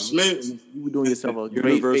telling Rob Smith. You were doing yourself a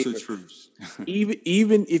great universal favor. truths.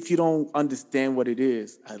 even if you don't understand what it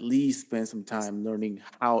is, at least spend some time learning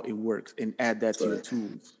how it works and add that to your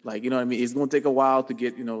tools. Like, you know what I mean? It's going to take a while to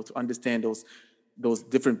get, to understand those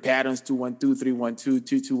different patterns, 2-1-2, 3-1-2,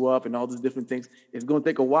 2-2 up, and all those different things. It's going to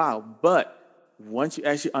take a while, but once you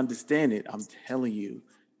actually understand it, I'm telling you,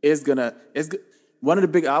 it's one of the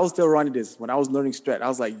big. I was still running this when I was learning strat. I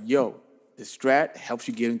was like, "Yo, the strat helps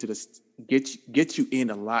you get into get you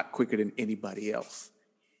in a lot quicker than anybody else.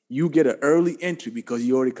 You get an early entry because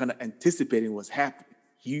you're already kind of anticipating what's happening.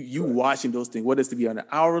 You watching those things, whether it's to be on an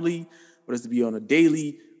hourly, whether it's to be on a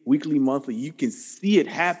daily, weekly, monthly. You can see it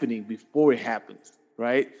happening before it happens,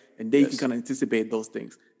 right? And then you can kind of anticipate those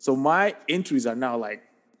things. So my entries are now like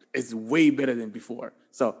it's way better than before.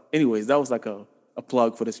 So, anyways, that was like a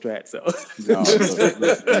plug for the strat. So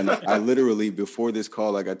look, and I literally before this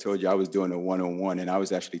call, like I told you, I was doing a one-on-one, and I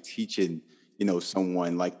was actually teaching,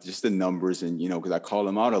 someone like just the numbers and because I call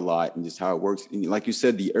them out a lot and just how it works. And like you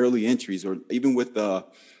said, the early entries, or even with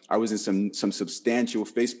I was in some substantial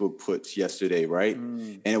Facebook puts yesterday, right?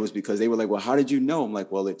 And it was because they were like, "Well, how did you know?" I'm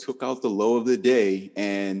like, "Well, it took out the low of the day,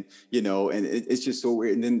 and and it's just so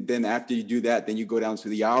weird." And then after you do that, then you go down to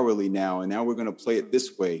the hourly now, and now we're going to play it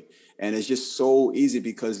this way. And it's just so easy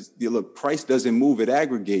because price doesn't move, it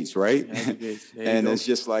aggregates, right? And it's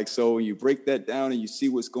just like, so you break that down and you see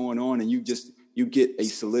what's going on, and you get a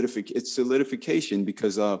solidification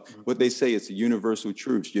because what they say, it's a universal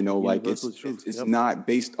truth, it's not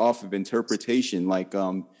based off of interpretation, like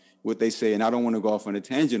what they say. And I don't want to go off on a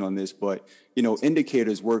tangent on this, but some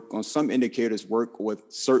indicators work with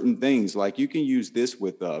certain things. Like you can use this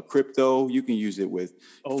with crypto, you can use it with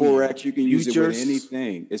Forex, you can use it with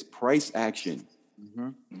anything. It's price action.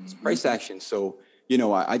 It's price action. So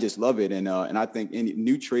I just love it, and I think any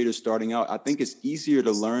new traders starting out, I think it's easier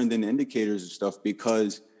to learn than indicators and stuff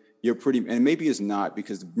because you're and maybe it's not,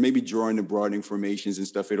 because maybe drawing the broadening formations and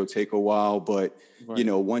stuff, it'll take a while, but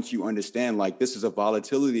once you understand, like this is a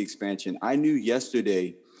volatility expansion. I knew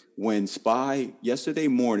yesterday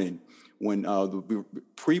morning when the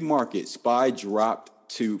pre-market SPY dropped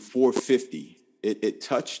to 450, it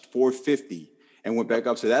touched 450. And went back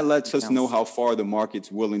up. So that lets us know how far the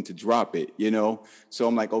market's willing to drop it, So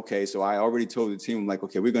I'm like, okay, so I already told the team, I'm like,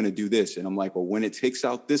 okay, we're going to do this. And I'm like, well, when it takes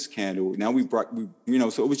out this candle, now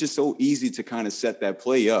so it was just so easy to kind of set that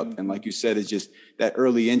play up. And like you said, it's just that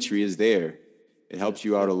early entry is there. It helps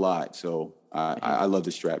you out a lot. So I love the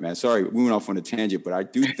strat, man. Sorry, we went off on a tangent, but I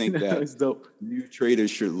do think that new traders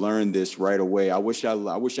should learn this right away. I wish I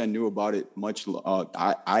knew about it much.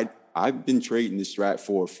 I've been trading this strat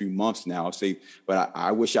for a few months now, but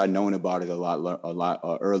I wish I'd known about it a lot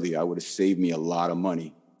earlier. I would have saved me a lot of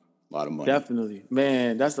money. Definitely,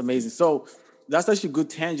 man. That's amazing. So that's actually a good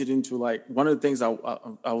tangent into like one of the things I'm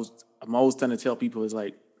always trying to tell people is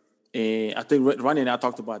like, and I think Ronnie and I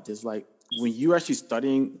talked about this. Like when you're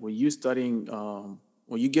getting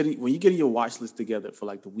your watch list together for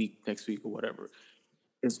like the week, next week or whatever,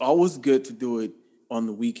 it's always good to do it on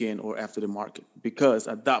the weekend or after the market, because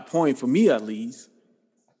at that point, for me at least,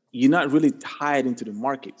 you're not really tied into the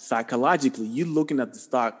market. Psychologically, you're looking at the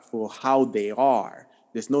stock for how they are.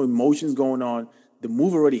 There's no emotions going on. The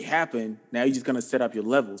move already happened. Now you're just going to set up your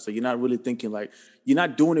level. So you're not really thinking you're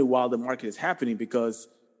not doing it while the market is happening because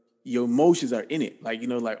your emotions are in it.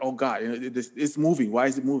 Oh God, it's moving. Why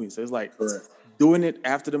is it moving? So it's like doing it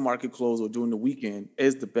after the market close or during the weekend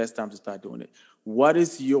is the best time to start doing it. What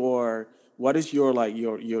is your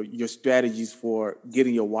strategies for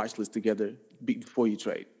getting your watch list together before you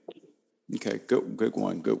trade? Okay, good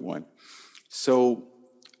one. So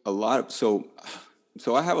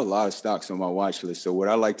I have a lot of stocks on my watch list. So what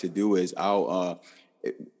I like to do is I'll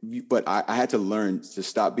but I had to learn to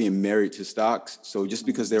stop being married to stocks. So just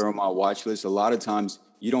because they're on my watch list, a lot of times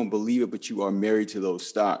you don't believe it, but you are married to those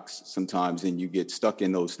stocks sometimes, and you get stuck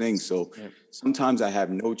in those things. So sometimes I have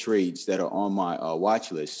no trades that are on my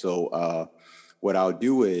watch list. So what I'll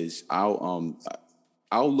do is I'll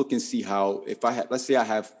look and see how, if I have, let's say I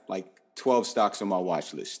have like 12 stocks on my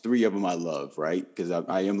watch list. 3 of them I love, right? Because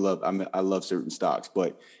I love certain stocks,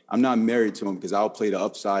 but I'm not married to them because I'll play the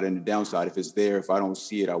upside and the downside. If it's there, if I don't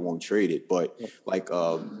see it, I won't trade it. But like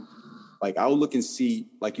I'll look and see,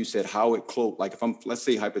 like you said, how it closed. Like if let's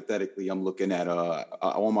say hypothetically, I'm looking at out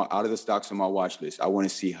of the stocks on my watch list, I want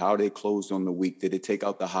to see how they closed on the week. Did it take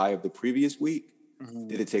out the high of the previous week?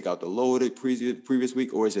 Did it take out the low of the previous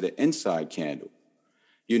week, or is it an inside candle?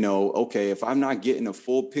 Okay, if I'm not getting a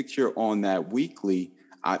full picture on that weekly,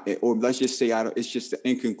 or let's just say it's just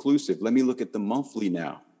inconclusive. Let me look at the monthly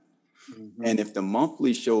now. And if the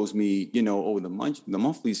monthly shows me, the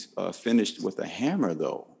monthly's finished with a hammer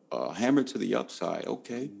though, hammer to the upside.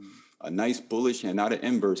 Okay, a nice bullish and not an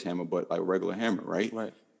inverse hammer, but like a regular hammer, right?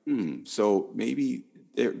 Right. So maybe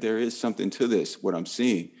there is something to this, what I'm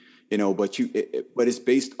seeing, but it's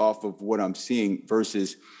based off of what I'm seeing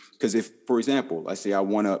versus. Because if, for example, I say I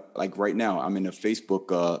want to, like right now, I'm in a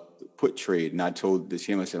Facebook put trade, and I told this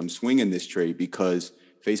him, I said, I'm swinging this trade because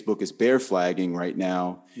Facebook is bear flagging right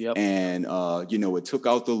now. Yep. And, it took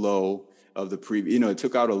out the low of the previous, it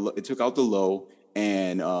took out the low.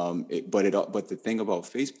 And, but the thing about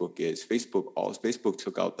Facebook is Facebook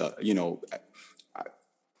took out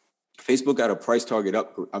Facebook got a price target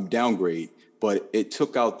downgrade. But it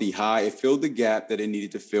took out the high. It filled the gap that it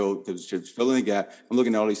needed to fill. Because it's filling the gap. I'm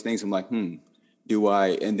looking at all these things. I'm like, do I?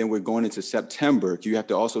 And then we're going into September. You have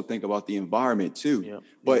to also think about the environment too. Yep.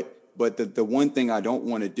 But the one thing I don't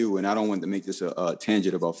want to do, and I don't want to make this a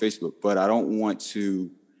tangent about Facebook, but I don't want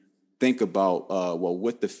to think about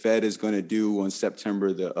what the Fed is going to do on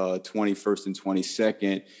September the 21st and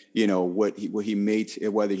 22nd.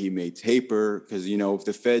 Whether he may taper, because if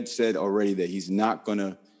the Fed said already that he's not going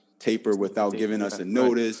to taper without giving us a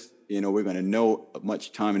notice, we're going to know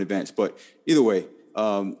much time in advance. But either way,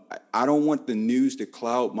 I don't want the news to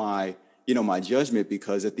cloud my judgment,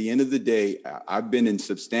 because at the end of the day, I've been in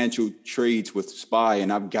substantial trades with SPY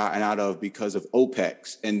and I've gotten out of because of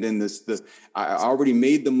OPEX. And then I already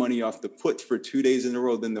made the money off the puts for 2 days in a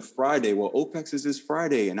row. Then the Friday, OPEX is this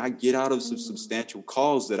Friday, and I get out of some substantial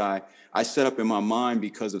calls that I set up in my mind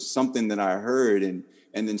because of something that I heard,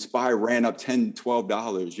 and then SPY ran up $10,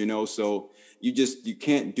 $12, so you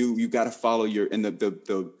can't you got to follow and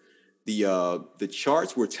the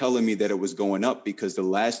charts were telling me that it was going up because the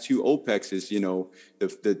last 2 OPEXs,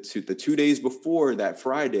 the 2 days before that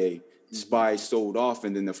Friday, SPY sold off,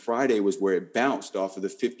 and then the Friday was where it bounced off of the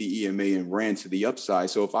 50 EMA and ran to the upside.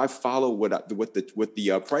 So if I follow what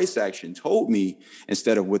the price action told me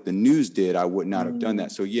instead of what the news did, I would not have done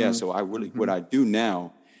that. So so I really what I do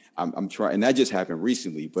now. I'm trying, and that just happened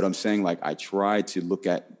recently, but I'm saying, like, I try to look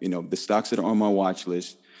at, the stocks that are on my watch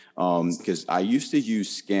list, because I used to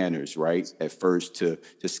use scanners, right, at first to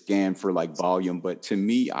scan for like volume. But to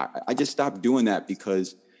me, I just stopped doing that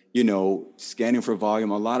because, scanning for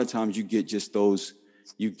volume, a lot of times you get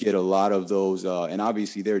a lot of those, and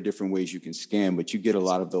obviously there are different ways you can scan, but you get a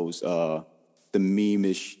lot of those, the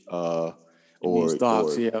meme-ish, or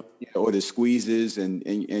the squeezes, and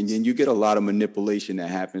you get a lot of manipulation that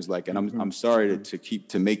happens. Like, and I'm sorry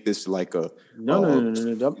to make this like a no.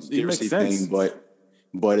 It makes sense. Thing,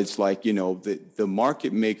 but it's like, the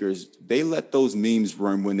market makers, they let those memes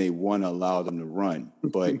run when they want to allow them to run.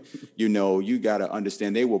 But you got to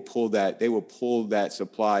understand, they will pull that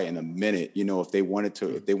supply in a minute. If they wanted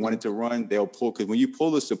to run, they'll pull, because when you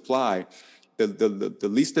pull the supply, the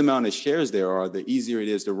least amount of shares there are, the easier it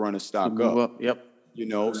is to run a stock up. Yep.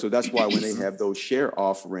 So that's why when they have those share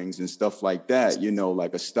offerings and stuff like that,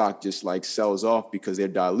 like a stock just like sells off because they're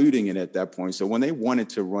diluting it at that point. So when they wanted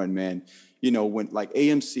to run, man, when like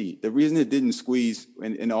AMC, the reason it didn't squeeze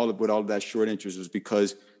and all of that short interest was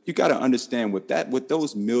because you got to understand with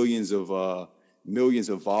those millions of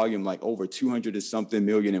volume, like over 200 or something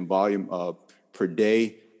million in volume per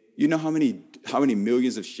day. You know how many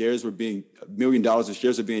millions of shares $1 million of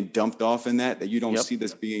shares are being dumped off in that you don't see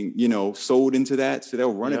this being, sold into that. So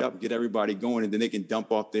they'll run it up, get everybody going, and then they can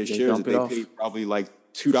dump off their shares that they paid probably like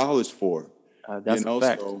 $2 for. That's a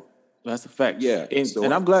fact. So, that's a fact. Yeah.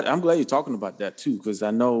 And I'm glad you're talking about that too, because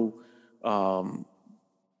I know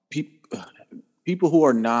people who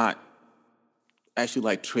are not actually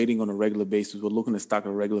like trading on a regular basis or looking at stock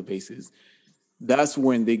on a regular basis, that's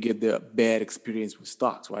when they get the bad experience with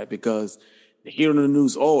stocks, right? Because they hear on the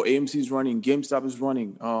news, oh, AMC is running, GameStop is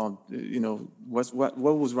running. What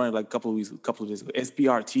was running like a couple of days ago,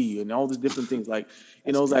 SPRT and all these different things. Like,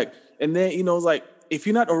 it's like, and then it's like, if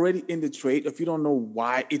you're not already in the trade, if you don't know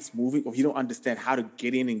why it's moving, or if you don't understand how to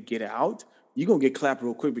get in and get out, you're gonna get clapped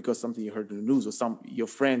real quick because something you heard in the news or your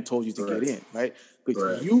friend told you to get in, right? But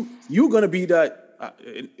you're gonna be that,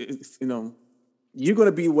 you're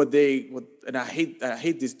gonna be and I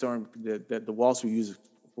hate this term that the Wall Street uses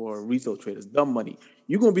for retail traders, dumb money.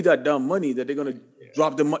 You're gonna be that dumb money that they're gonna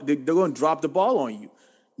drop they're gonna drop the ball on you.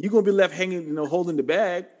 You're gonna be left hanging, holding the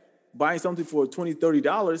bag, buying something for $20,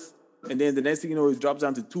 $30, and then the next thing you know, it drops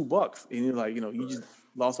down to $2, and you're like, you just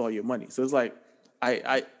lost all your money. So it's like,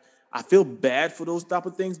 I feel bad for those type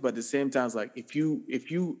of things, but at the same time, it's like if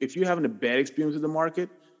you're having a bad experience with the market,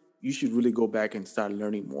 you should really go back and start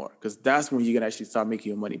learning more, because that's when you can actually start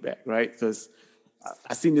making your money back, right? Because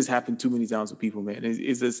I've seen this happen too many times with people, man.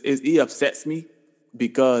 It upsets me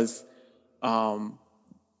because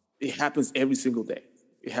it happens every single day.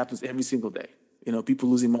 It happens every single day. People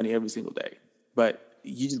losing money every single day. But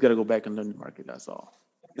you just got to go back and learn the market. That's all.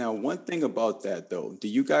 Now, one thing about that, though, do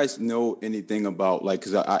you guys know anything about, like,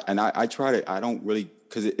 because I try to, I don't really,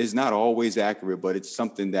 because it's not always accurate, but it's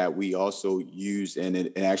something that we also use, and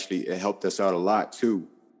it helped us out a lot too.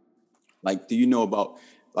 Like, do you know about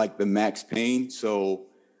like the Max Payne? So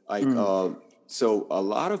like, so a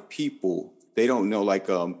lot of people, they don't know, like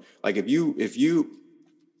if you,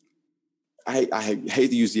 I hate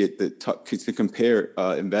to use to compare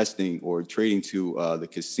investing or trading to the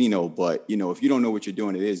casino, but if you don't know what you're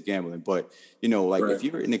doing, it is gambling. But if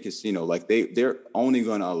you're in a casino, like they're only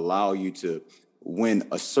going to allow you to win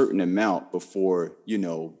a certain amount before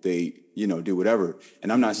they do whatever.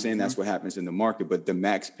 And I'm not saying that's what happens in the market, but the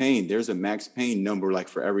Max Payne, there's a Max Payne number like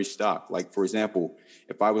for every stock. Like, for example,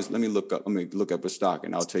 let me look up a stock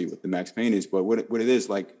and I'll tell you what the Max Payne is. But what it is,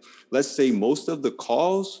 like, let's say most of the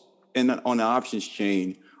calls on the options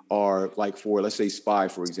chain are like for, let's say, SPY,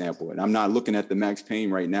 for example. And I'm not looking at the Max Payne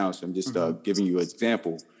right now, so I'm just giving you an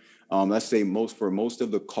example. Let's say most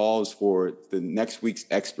of the calls for the next week's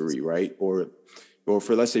expiry, right? Or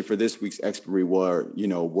for, let's say, for this week's expiry were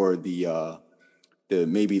the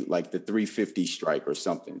maybe like the 350 strike or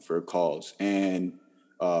something for calls, like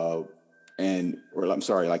the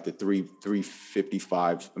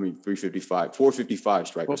 455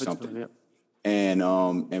 strike or something. Yeah. And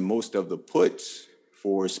most of the puts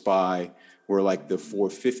for SPY were like the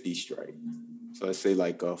 450 strike. So let's say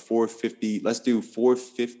like 450, let's do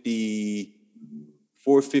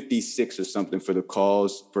 456 or something for the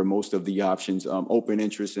calls for most of the options. Open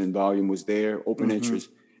interest and volume was there,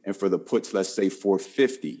 interest. And for the puts, let's say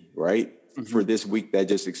 450, right? For this week that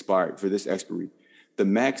just expired, for this expiry. The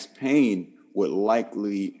Max Payne would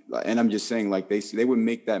likely, and I'm just saying, like, they would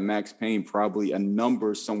make that Max Payne probably a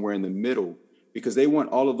number somewhere in the middle, because they want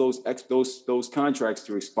all of those contracts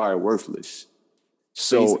to expire worthless.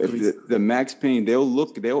 So basically, if the Max Payne,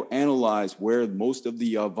 they'll analyze where most of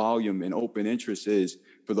the volume and open interest is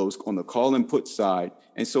for those on the call and put side.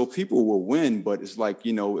 And so people will win, but it's like,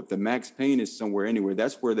 if the Max Payne is somewhere anywhere,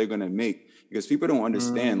 that's where they're going to make, because people don't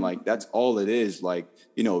understand, like, that's all it is. Like,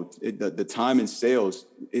 the time in sales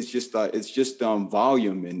is just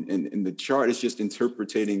volume, and the chart is just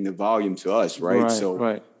interpreting the volume to us.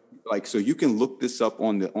 Right. Like, so you can look this up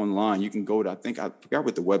online. You can go to, I forgot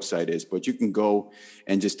what the website is, but you can go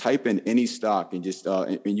and just type in any stock and just,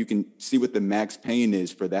 and you can see what the Max Payne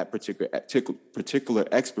is for that particular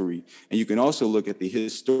expiry. And you can also look at the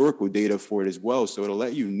historical data for it as well. So it'll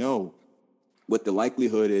let you know what the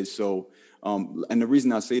likelihood is. So, and the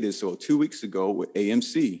reason I say this, so 2 weeks ago with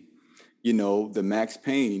AMC, the Max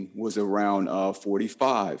Payne was around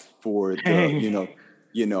 45 for the,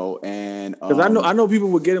 and because I know people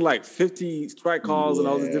were getting like 50 strike calls and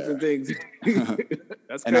all these different things.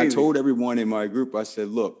 That's crazy. And I told everyone in my group, I said,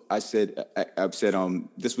 look, I said,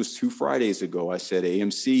 this was 2 Fridays ago. I said,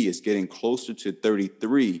 AMC is getting closer to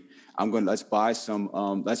 33. Let's buy some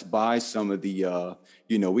of the,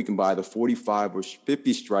 we can buy the 45 or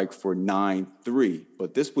 50 strike for 9.3.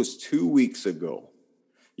 But this was 2 weeks ago.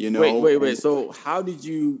 Wait. So how did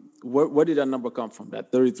where did that number come from?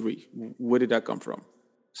 That 33? Where did that come from?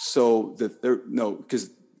 So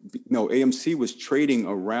AMC was trading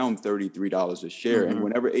around $33 a share. And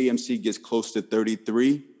whenever AMC gets close to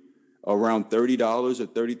 33, around $30 or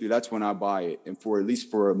 33, that's when I buy it. And for at least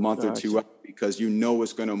for a month or two, because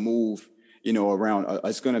it's going to move around,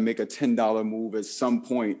 it's going to make a $10 move at some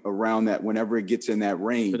point around that, whenever it gets in that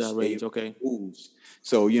range. Okay. Moves.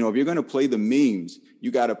 So, if you're going to play the memes, you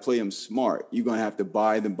got to play them smart. You're going to have to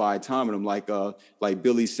buy time in them. Like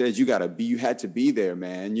Billy said, you had to be there,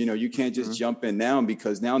 man. You can't just jump in now,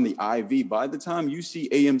 because now in the IV, by the time you see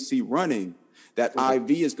AMC running, that IV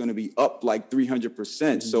is going to be up like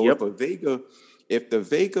 300%. So if the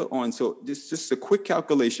Vega on, so this just a quick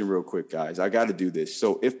calculation real quick, guys. I got to do this.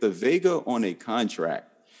 So if the Vega on a contract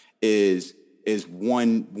is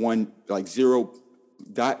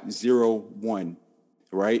 0.01,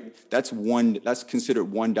 right? That's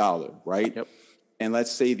considered $1, right? Yep. And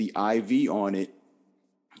let's say the IV on it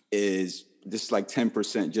is just like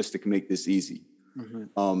 10%, just to make this easy.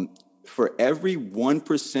 For every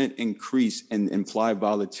 1% increase in implied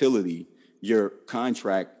volatility, your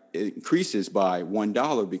contract increases by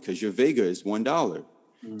 $1, because your Vega is $1.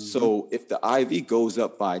 So if the IV goes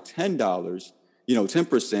up by $10,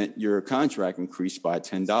 10%, your contract increased by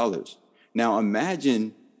 $10. Now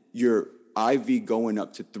imagine your IV going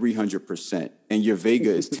up to 300% and your Vega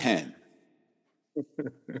is 10.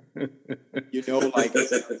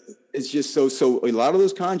 It's just so a lot of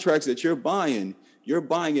those contracts that you're buying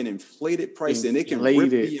an inflated price, and it can rip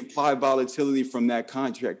the implied volatility from that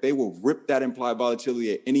contract. They will rip that implied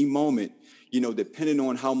volatility at any moment, depending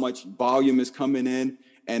on how much volume is coming in.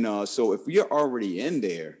 And so if you're already in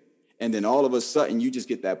there, and then all of a sudden you just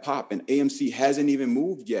get that pop, and AMC hasn't even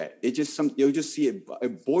moved yet, you'll just see it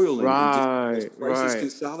boiling. Right, and prices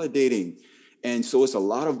consolidating. And so it's a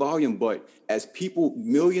lot of volume, but as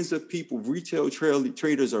millions of people, retail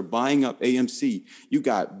traders are buying up AMC, you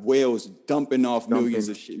got whales dumping off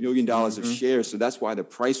 $1 million of shares. So that's why the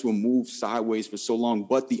price will move sideways for so long,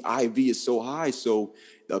 but the IV is so high. So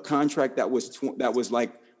the contract that was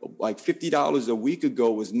like $50 a week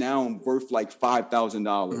ago was now worth like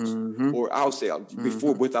 $5,000. Or I'll say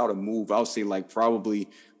before, without a move, I'll say probably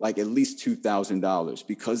at least $2,000,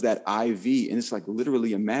 because that IV, and it's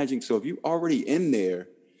literally imagine. So if you're already in there,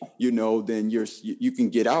 then you can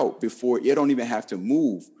get out before it don't even have to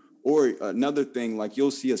move. Or another thing, you'll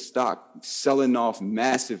see a stock selling off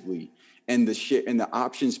massively, and the share and the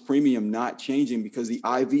options premium not changing, because the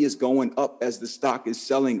IV is going up as the stock is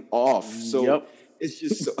selling off. So it's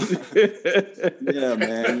just so yeah,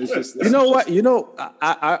 man. It's just, you know what?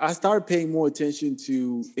 I started paying more attention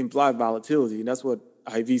to implied volatility, and that's what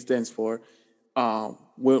IV stands for.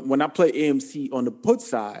 When I play AMC on the put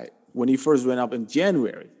side, when he first went up in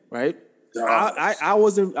January, right? I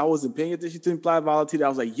wasn't paying attention to implied volatility. I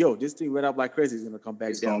was like, yo, this thing went up like crazy. It's gonna come back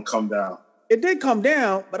down. It's gonna come down. It did come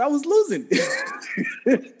down, but I was losing.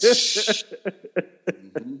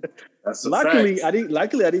 That's a luckily, fact. I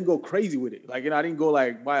didn't go crazy with it. I didn't go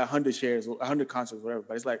buy 100 shares or 100 contracts, whatever.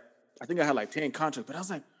 But it's I think I had 10 contracts. But I was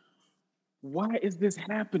like, why is this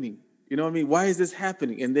happening? You know what I mean? Why is this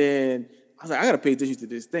happening? And then I was like, I got to pay attention to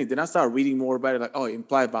this thing. Then I started reading more about it,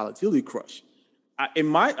 implied volatility crush. I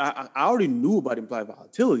already knew about implied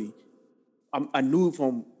volatility. I knew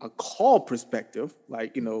from a call perspective,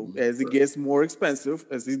 as it gets more expensive,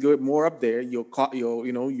 as it get more up there, your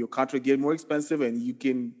contract get more expensive and you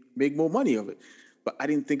can make more money of it. But I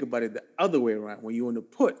didn't think about it the other way around. When you're in the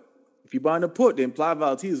put, if you buy in the put, the implied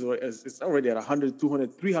volatility is already at 100,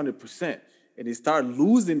 200, 300%. And they start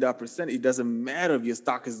losing that percent. It doesn't matter if your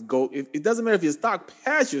stock it doesn't matter if your stock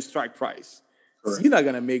passed your strike price. So you're not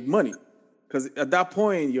going to make money. Because at that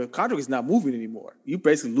point, your contract is not moving anymore. You're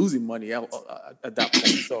basically losing money at that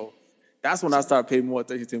point. So that's when I started paying more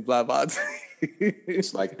attention to implied volatility.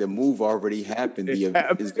 It's the move already happened. The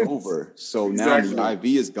event is over. So now the IV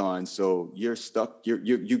is gone. So you're stuck.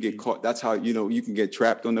 You get caught. That's how, you can get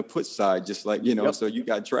trapped on the put side, just so you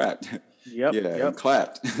got trapped. And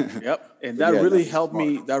clapped. And that really helped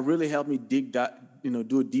me. That really helped me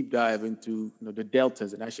do a deep dive into the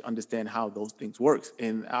deltas and actually understand how those things works.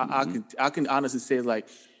 And I can honestly say,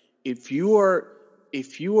 if you are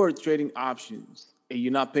trading options and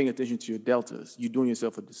you're not paying attention to your deltas, you're doing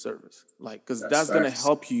yourself a disservice. Because that's going to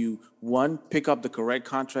help you, one, pick up the correct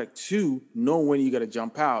contract, two, know when you got to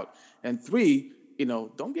jump out, and three,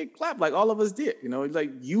 don't get clapped like all of us did.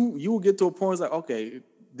 You will get to a point where it's okay,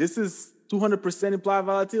 this is 200% implied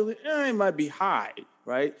volatility. It might be high,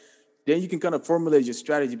 right? Then you can kind of formulate your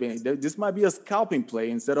strategy. This might be a scalping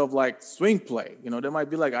play instead of swing play. There might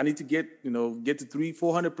be I need to get to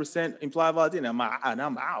 300-400% implied volatility, and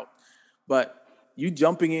I'm out. But you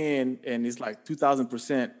jumping in and it's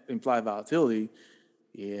 2,000% implied volatility.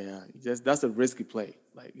 Yeah, that's a risky play.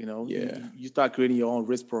 Like, you know, Yeah. you start creating your own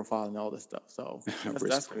risk profile and all this stuff. So that's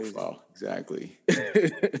Risk crazy. profile, exactly.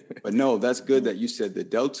 But no, that's good that you said the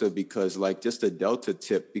delta, because like just a delta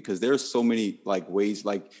tip, because there's so many like ways,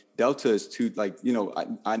 like delta is too, like, you know,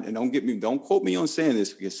 and don't quote me on saying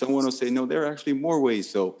this, because someone will say, no, there are actually more ways.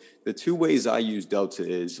 So the two ways I use delta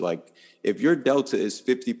is like, if your delta is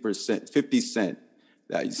 50%, 50 cent,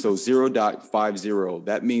 so 0.50,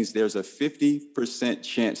 that means there's a 50%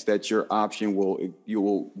 chance that your option you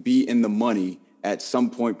will be in the money at some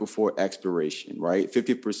point before expiration, right?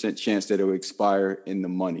 50% chance that it will expire in the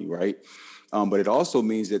money, right? But it also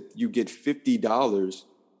means that you get $50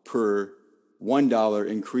 per $1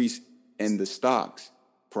 increase in the stock's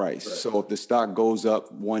price. Right. So if the stock goes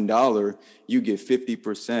up $1, you get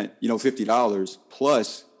 50%, you know, $50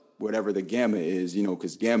 plus whatever the gamma is, you know,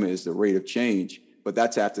 because gamma is the rate of change. But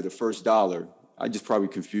that's after the first dollar. I just probably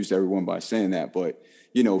confused everyone by saying that. But,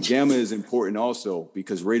 you know, gamma is important also,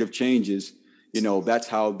 because rate of changes, you know, that's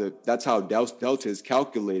how delta is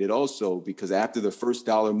calculated also, because after the first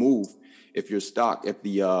dollar move, if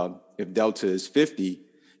delta is 50,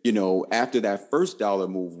 you know, after that first dollar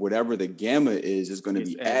move, whatever the gamma is going to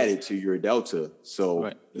be added to your delta. So,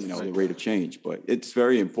 right. You know, the rate of change. But it's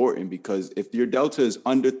very important, because if your delta is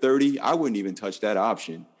under 30, I wouldn't even touch that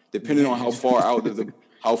option, depending on how far out of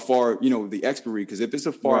you know, the expiry. Because if it's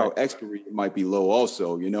a far out expiry, it might be low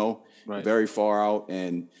also, you know, very far out.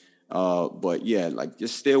 And, but yeah, like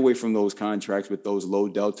just stay away from those contracts with those low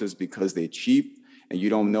deltas, because they're cheap and you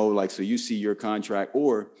don't know, like, so you see your contract,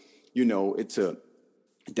 or, you know, it's a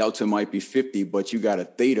delta might be 50, but you got a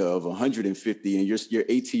theta of 150 and your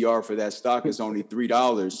ATR for that stock is only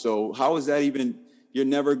 $3. So how is that even, you're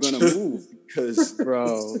never going to move, because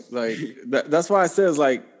bro, like that's why I says,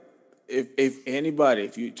 like,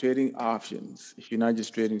 if you're trading options, if you're not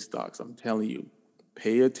just trading stocks, I'm telling you,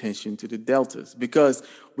 pay attention to the deltas, because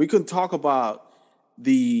we can talk about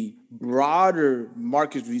the broader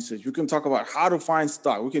market research. We can talk about how to find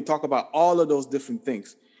stock. We can talk about all of those different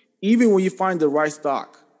things. Even when you find the right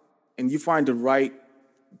stock and you find the right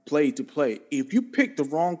play to play, if you pick the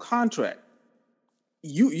wrong contract,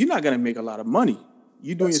 you're not going to make a lot of money.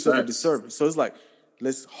 You're doing yourself a disservice. So it's like,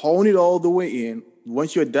 let's hone it all the way in.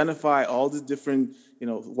 Once you identify all the different, you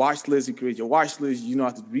know, watch lists, you create your watch list, you know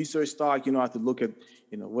how to research stock, you know how to look at,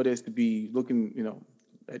 you know, what is to be looking, you know,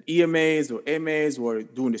 at EMAs or MAs or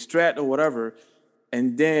doing the strat or whatever.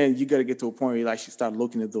 And then you got to get to a point where you actually start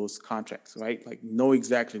looking at those contracts, right? Like, know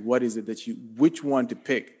exactly what is it which one to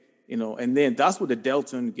pick, you know, and then that's where the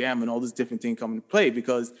delta and gamma and all these different things come into play,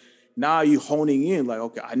 because now you're honing in, like,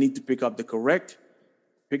 okay, I need to pick the correct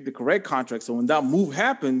contract. So when that move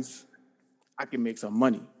happens, I can make some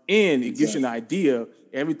money. And it gives you an idea.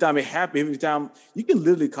 Every time it happens, you can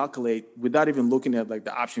literally calculate without even looking at like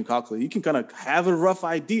the option calculator. You can kind of have a rough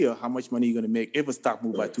idea how much money you're going to make if a stock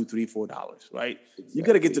move by $2, $3, $4, right? Exactly. You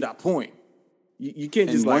got to get to that point. You can't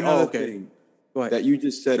just like, oh, okay. Thing go ahead. That you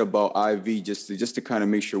just said about IV, just to kind of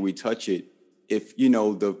make sure we touch it. If, you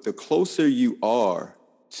know, the closer you are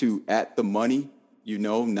to at the money, you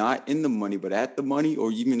know, not in the money, but at the money,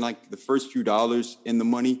 or even like the first few dollars in the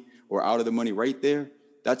money or out of the money right there,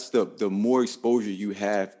 that's the more exposure you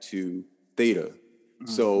have to theta. Mm-hmm.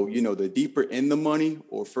 So, you know, the deeper in the money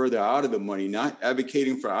or further out of the money, not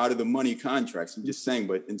advocating for out of the money contracts, I'm just saying,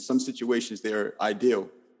 but in some situations they're ideal.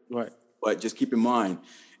 Right. But just keep in mind,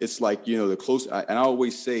 it's like, you know, the closer, and I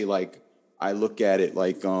always say, like, I look at it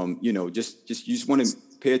like, you know, just you just want to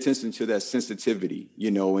pay attention to that sensitivity,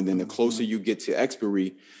 you know, and then the closer you get to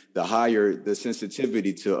expiry, the higher the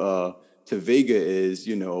sensitivity to Vega is,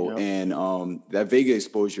 you know, and that Vega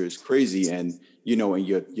exposure is crazy. And, you know, and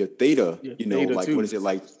your theta, you know, like, too. What is it,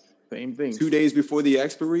 like? Same thing. 2 days before the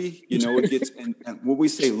expiry, you know, it gets, and what we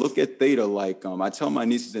say, look at theta, like, I tell my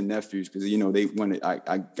nieces and nephews, because, you know,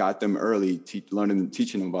 I got them early,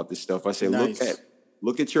 teaching them about this stuff. I say,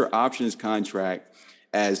 look at your options contract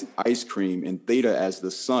as ice cream and theta as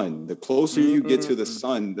the sun. The closer you get to the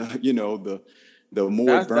sun, you know, the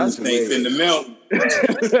more it burns away. That's in the milk.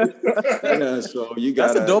 Yeah, so you got.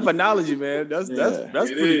 That's a dope analogy, man. That's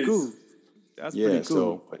pretty cool. That's pretty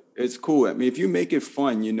cool. So it's cool. I mean, if you make it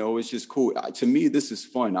fun, you know, it's just cool. To me, this is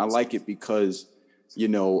fun. I like it because, you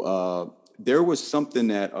know, there was something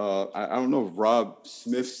that I don't know if Rob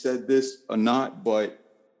Smith said this or not, but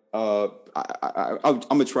I'm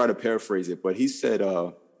gonna try to paraphrase it. But he said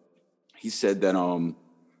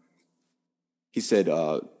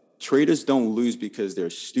traders don't lose because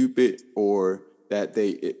they're stupid or that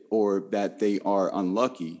they are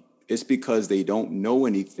unlucky. It's because they don't know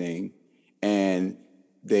anything, and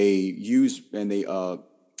they use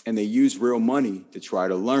real money to try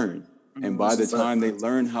to learn. And by the time they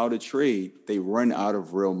learn how to trade, they run out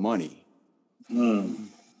of real money.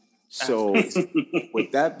 So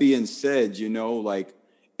with that being said, you know, like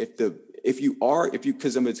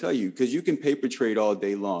because I'm gonna tell you, because you can paper trade all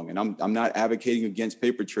day long, and I'm not advocating against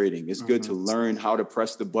paper trading. It's good to learn how to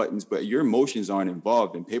press the buttons, but your emotions aren't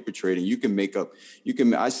involved in paper trading.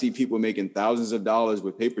 I see people making thousands of dollars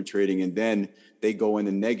with paper trading, and then they go in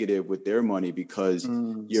the negative with their money because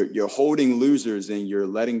you're holding losers and you're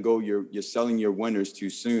letting go, you're selling your winners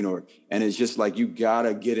too soon, and it's just like you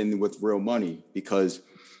gotta get in with real money because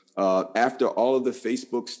after all of the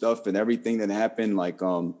Facebook stuff and everything that happened, like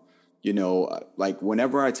you know, like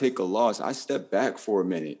whenever I take a loss, I step back for a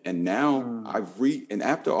minute. And now and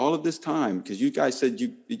after all of this time, because you guys said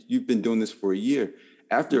you've been doing this for a year.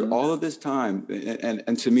 After all of this time,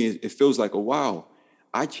 and to me, it feels like, wow,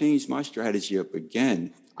 I changed my strategy up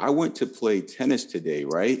again. I went to play tennis today,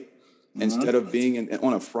 right? Instead of being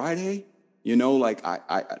on a Friday, you know,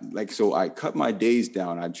 like so I cut my days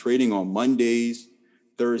down. I'm trading on Mondays,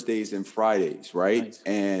 Thursdays, and Fridays, right? Nice.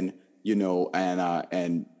 And you know,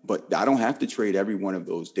 but I don't have to trade every one of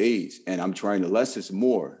those days. And I'm trying to less is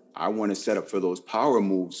more. I want to set up for those power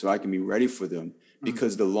moves so I can be ready for them.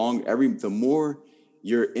 Because the more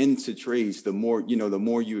you're into trades, the more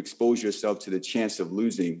you expose yourself to the chance of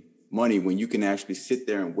losing money when you can actually sit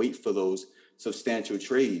there and wait for those substantial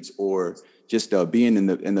trades or just being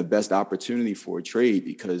in the best opportunity for a trade.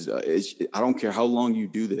 Because I don't care how long you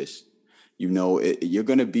do this. You know, you're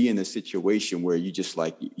going to be in a situation where you just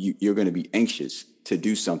like, you're going to be anxious to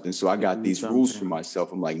do something. So I got these rules for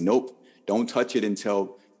myself. I'm like, nope, don't touch it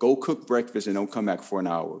until go cook breakfast and don't come back for an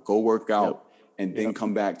hour. Go work out and then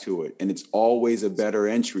come back to it. And it's always a better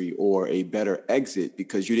entry or a better exit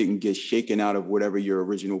because you didn't get shaken out of whatever your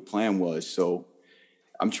original plan was. So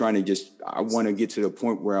I'm trying to I want to get to the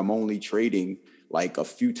point where I'm only trading like a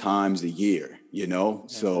few times a year, you know?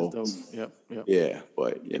 So, yeah,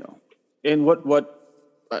 but you know. And what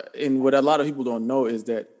a lot of people don't know is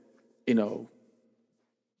that, you know,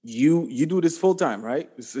 you do this full time,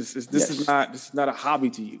 right? This is not a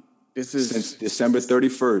hobby to you. This is since December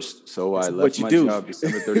 31st. So I left my job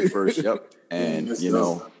December 31st. Yep. And you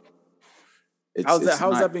know,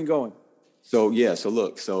 how's that been going? So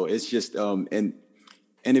it's just in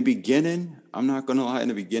the beginning, I'm not gonna lie, in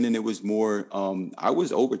the beginning it was more I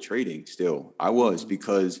was over trading still. I was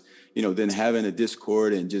because you know, then having a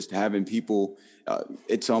Discord and just having people,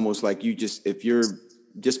 it's almost like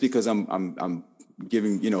because I'm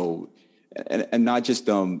giving, you know, and not just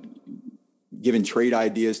giving trade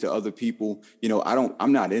ideas to other people, you know,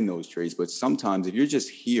 I'm not in those trades, but sometimes if you're just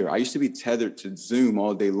here, I used to be tethered to Zoom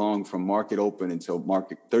all day long from market open until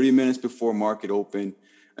 30 minutes before market open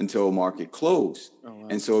until market close. Oh, wow.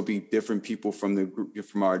 And so it'd be different people from the group,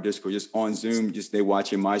 from our Discord, just on Zoom, just they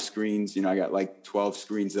watching my screens. You know, I got like 12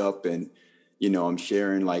 screens up and, you know, I'm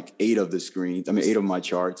sharing like 8 of my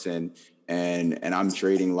charts and I'm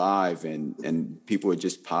trading live and people are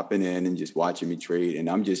just popping in and just watching me trade. And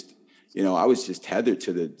I'm just, you know, I was just tethered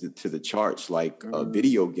to the charts like a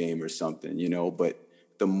video game or something, you know, but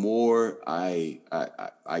the more I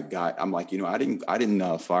got, I'm like, you know, I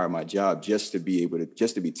didn't fire my job just to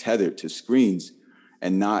be tethered to screens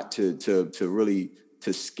and not to really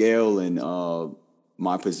to scale and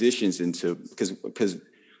my positions into because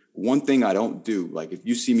one thing I don't do, like if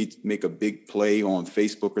you see me make a big play on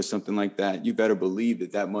Facebook or something like that, you better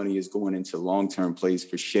believe that money is going into long-term plays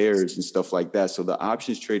for shares and stuff like that. So the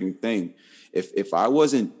options trading thing, if I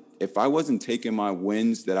wasn't taking my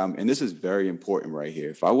wins and this is very important right here.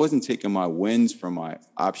 If I wasn't taking my wins from my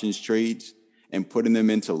options trades and putting them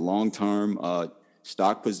into long-term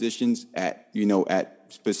stock positions at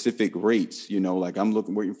specific rates, you know, like I'm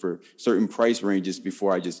waiting for certain price ranges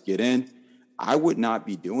before I just get in, I would not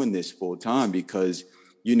be doing this full time because,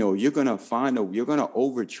 you know, you're going to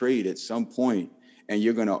overtrade at some point and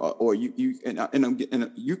you're going to,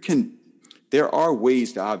 there are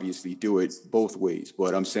ways to obviously do it both ways,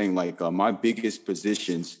 but I'm saying like my biggest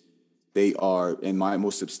positions, they are in my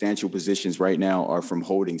most substantial positions right now are from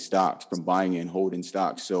holding stocks, from buying and holding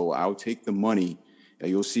stocks. So I'll take the money.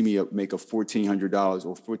 You'll see me make a $1,400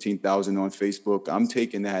 or $14,000 on Facebook. I'm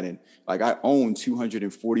taking that and like I own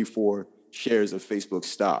 244 shares of Facebook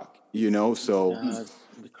stock, you know, so that's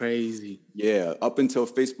crazy. Yeah, up until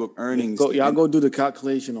Facebook earnings. Y'all go do the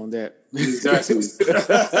calculation on that. Exactly.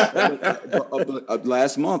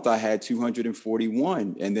 Last month I had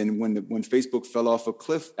 241, and then when Facebook fell off a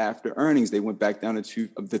cliff after earnings, they went back down to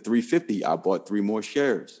 350. I bought 3 more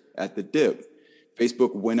shares at the dip.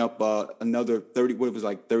 Facebook went up another 30, what it was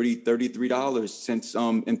like $33 since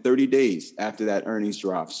in 30 days after that earnings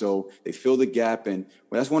drop. So they fill the gap. And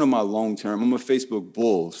that's one of my long-term, I'm a Facebook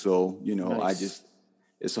bull. So, you know, Nice.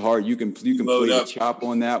 it's hard. You can play the chop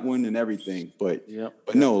on that one and everything, but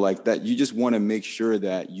no, like that, you just want to make sure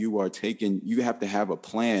that you have to have a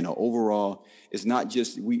plan, an overall. It's not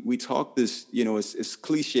just, we talk this, you know, it's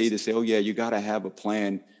cliche to say, oh yeah, you got to have a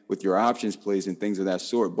plan with your options plays and things of that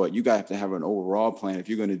sort, but you got to have an overall plan if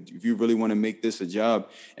you really want to make this a job.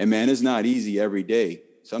 And man, it's not easy every day.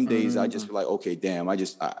 Some days I just feel like, okay, damn,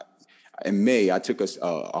 in May, I took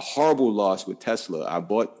a horrible loss with Tesla. I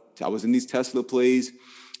was in these Tesla plays,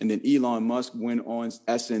 and then Elon Musk went on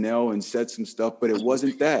SNL and said some stuff, but it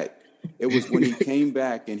wasn't that. It was when he came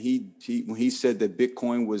back and when he said that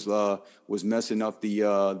Bitcoin was messing up the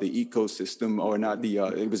ecosystem, or not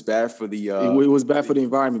it was bad for the it was bad for the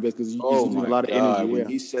environment because you use a lot of energy. When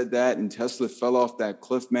he said that and Tesla fell off that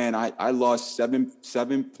cliff, man, I lost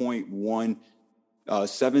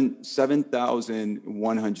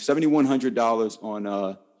 $7,100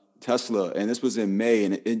 on Tesla, and this was in May,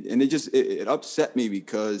 and it upset me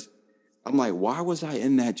because I'm like, why was I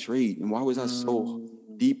in that trade, and why was I so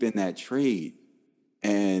deep in that trade?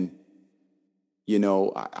 And you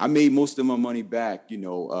know, I made most of my money back, you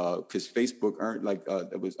know, because Facebook earned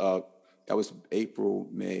that was April,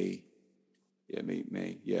 May. Yeah,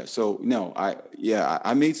 May. Yeah. So no,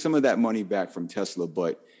 I made some of that money back from Tesla,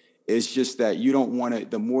 but it's just that you don't want to,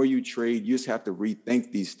 the more you trade, you just have to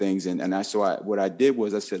rethink these things. What I did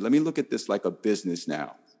was I said, let me look at this like a business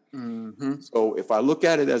now. Mm-hmm. So if I look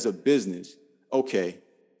at it as a business, okay,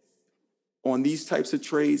 on these types of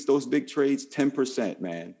trades, those big trades, 10%,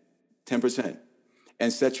 man, 10%.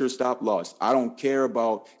 And set your stop loss. I don't care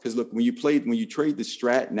about, because look, when you trade the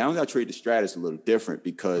strat, now that I trade the strat is a little different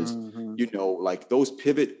because, you know, like those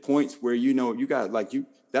pivot points where, you know, you got like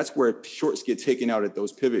that's where shorts get taken out at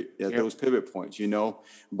those pivot points, you know,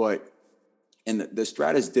 but, and the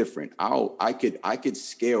strat is different. I could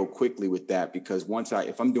scale quickly with that because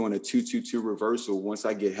if I'm doing a 222 reversal, once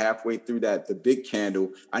I get halfway through the big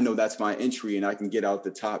candle, I know that's my entry and I can get out the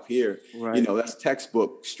top here. Right. You know, that's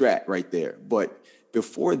textbook strat right there. But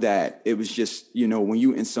before that, it was just, you know, when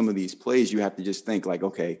you in some of these plays, you have to just think like,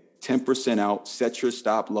 okay, 10% out, set your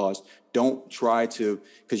stop loss. Don't try to,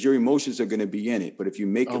 because your emotions are going to be in it. But if you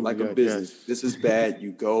make it like a business, this is bad.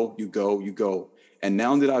 You go. And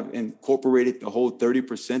now that I've incorporated the whole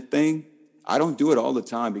 30% thing, I don't do it all the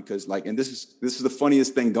time because and this is the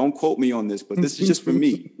funniest thing. Don't quote me on this, but this is just for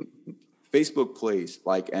me. Facebook plays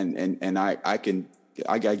and I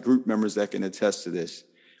got group members that can attest to this.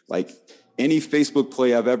 Like any Facebook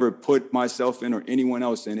play I've ever put myself in or anyone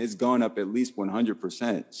else in, it's gone up at least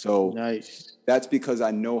 100%. So nice. That's because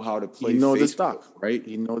I know how to play Facebook, the stock, right?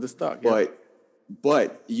 You know the stock. Yeah.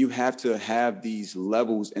 But you have to have these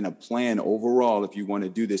levels and a plan overall if you want to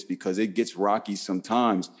do this because it gets rocky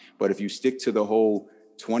sometimes. But if you stick to the whole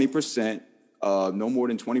 20%, no more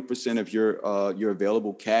than 20% of your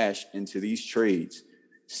available cash into these trades,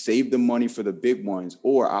 save the money for the big ones.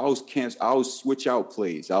 Or I'll switch out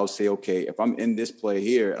plays. I'll say, okay, if I'm in this play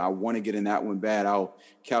here and I want to get in that one bad, I'll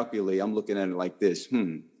calculate. I'm looking at it like this.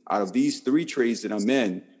 Out of these 3 trades that I'm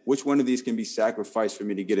in, which one of these can be sacrificed for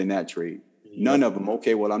me to get in that trade? None of them.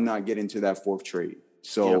 Okay, well, I'm not getting to that 4th trade.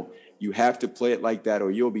 So you have to play it like that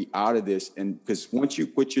or you'll be out of this. And because once you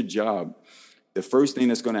quit your job, the first thing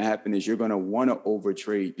that's going to happen is you're going to want to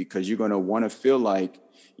overtrade because you're going to want to feel like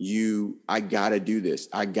I got to do this.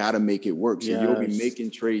 I got to make it work. So you'll be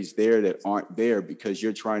making trades there that aren't there because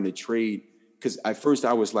you're trying to trade. Because at first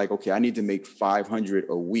I was like, okay, I need to make 500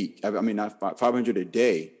 a week. I mean, not 500 a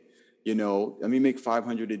day. You know, let me make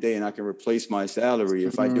 500 a day and I can replace my salary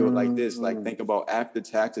if I do it like this. Like think about after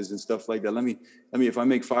taxes and stuff like that. Let me if I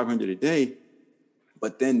make 500 a day,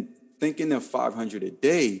 but then thinking of 500 a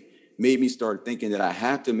day made me start thinking that I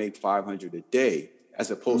have to make 500 a day as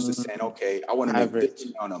opposed to saying, okay, I want to make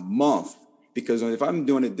this amount a month because if I'm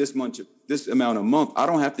doing it this amount a month, I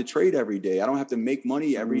don't have to trade every day. I don't have to make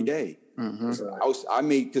money every day. So I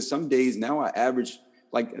made, because some days now I average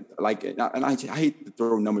and I hate to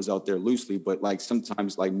throw numbers out there loosely, but like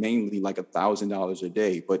sometimes like mainly like $1,000 a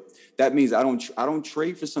day. But that means I don't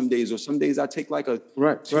trade for some days, or some days I take like a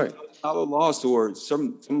 $2,000 loss or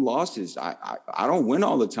some losses. I don't win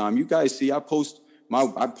all the time. You guys see, I post my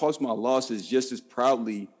losses just as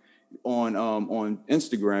proudly on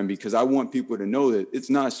Instagram because I want people to know that it's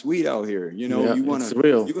not sweet out here. You know, you're gonna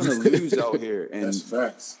lose out here. And that's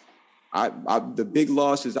facts. The big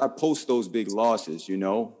losses, I post those big losses, you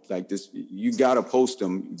know, like this, you got to post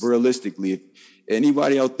them realistically.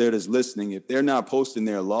 anybody out there that's listening, if they're not posting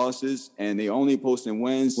their losses and they only posting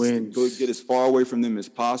wins, go get as far away from them as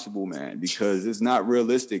possible, man, because it's not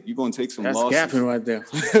realistic. You're gonna take some losses. That's capping right there.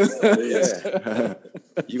 Yeah.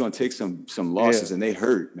 You're gonna take some losses, and they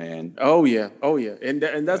hurt, man. Oh yeah, and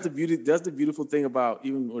that's the beauty. That's the beautiful thing about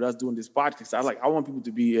even with us doing this podcast. I want people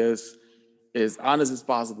to be as honest as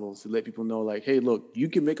possible to let people know, like, hey, look, you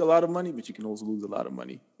can make a lot of money, but you can also lose a lot of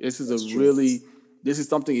money. This is this is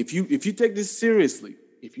something. If you take this seriously,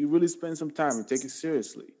 if you really spend some time and take it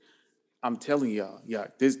seriously, I'm telling y'all,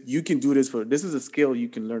 you can do this this is a skill you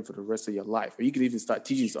can learn for the rest of your life, or you can even start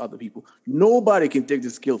teaching to other people. Nobody can take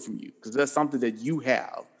this skill from you because that's something that you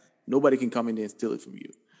have. Nobody can come in there and steal it from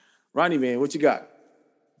you. Ronnie, man, what you got?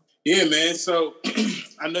 Yeah, man. So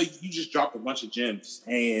I know you just dropped a bunch of gems,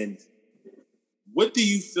 and what do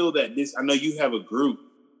you feel that this? I know you have a group.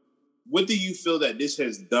 What do you feel that this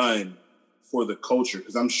has done for the culture?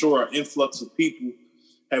 Because I'm sure an influx of people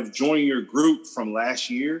have joined your group from last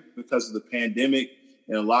year because of the pandemic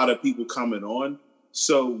and a lot of people coming on.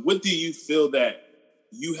 So what do you feel that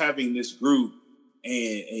you having this group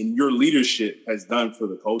and your leadership has done for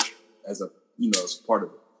the culture as a part of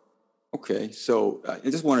it? Okay, so I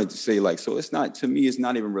just wanted to say, so it's not, to me, it's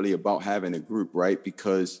not even really about having a group, right?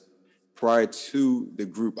 Because prior to the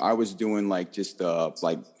group, I was doing just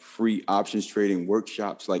free options trading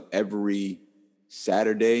workshops every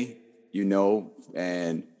Saturday,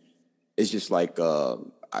 and it's just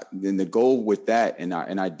then the goal with that, and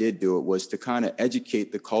I did do it, was to kind of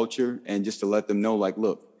educate the culture and just to let them know,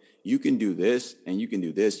 look, you can do this and you can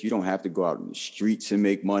do this. You don't have to go out in the streets and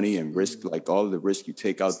make money and risk all of the risk you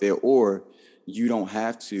take out there, or you don't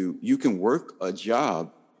have to. You can work a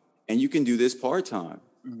job and you can do this part-time.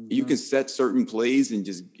 Mm-hmm. You can set certain plays and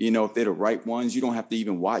just, if they're the right ones, you don't have to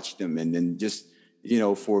even watch them. And then just,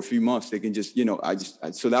 for a few months, they can just,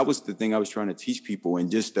 so that was the thing I was trying to teach people,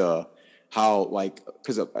 and just how,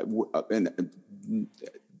 because and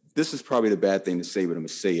this is probably the bad thing to say, but I'm going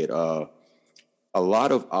to say it. A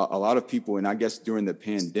lot of people, and I guess during the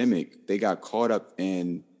pandemic, they got caught up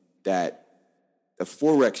in the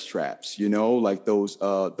Forex traps,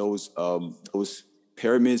 those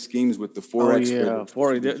pyramid schemes with the Forex. Oh yeah,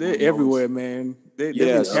 Forex. They're everywhere, man. They've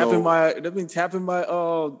been tapping my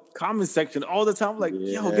comment section all the time.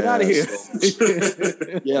 Yo, get out of here.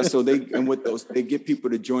 So they get people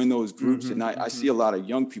to join those groups, and I see a lot of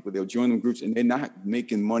young people. They'll join them groups, and they're not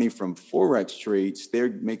making money from Forex trades. They're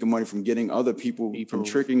making money from getting other people from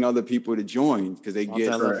tricking other people to join because they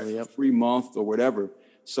get a free month or whatever.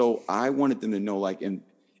 So I wanted them to know, in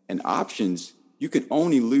options, you can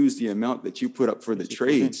only lose the amount that you put up for the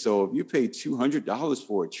trade. So if you pay $200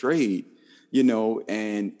 for a trade,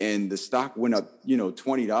 and the stock went up,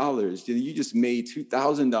 $20, you just made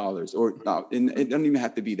 $2,000, or and it doesn't even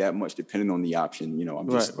have to be that much depending on the option. I'm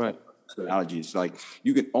just analogies.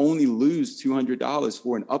 You can only lose $200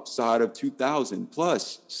 for an upside of 2,000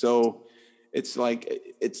 plus. So it's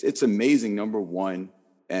it's amazing, number one.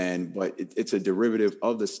 But it's a derivative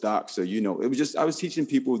of the stock. So, it was just, I was teaching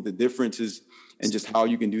people the differences and just how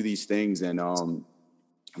you can do these things. And,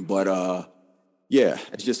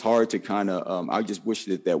 it's just hard to kind of, I just wish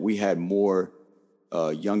that we had more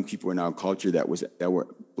young people in our culture that were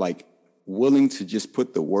willing to just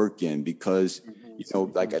put the work in, because,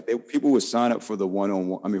 people would sign up for the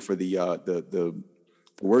one-on-one, for the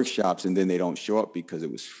workshops, and then they don't show up because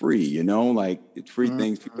it was free, it's free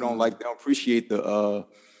things. People they don't appreciate the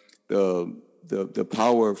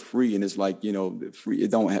power of free. And it's free,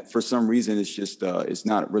 it don't have, for some reason, it's just, it's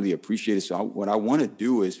not really appreciated. So what I want to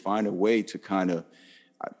do is find a way to kind of,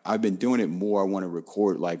 I've been doing it more. I want to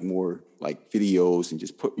record more videos and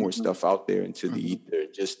just put more stuff out there into the ether.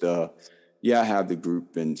 Just, I have the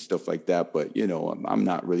group and stuff like that, but I'm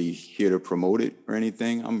not really here to promote it or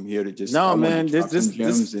anything. I'm here to just this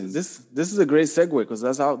is a great segue, because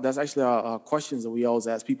that's actually our questions that we always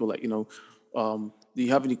ask people. Do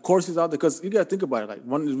you have any courses out there? Because you got to think about it.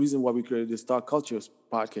 One of the reasons why we created this Thought Culture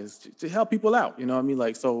podcast to help people out.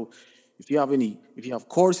 So if you have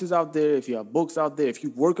courses out there, if you have books out there, if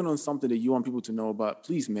you're working on something that you want people to know about,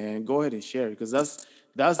 please, man, go ahead and share it, because that's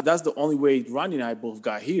the only way Ronnie and I both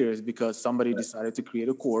got here, is because somebody decided to create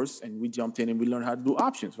a course and we jumped in and we learned how to do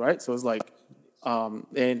options, right? So it's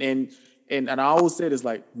and I always say this,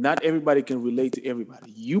 not everybody can relate to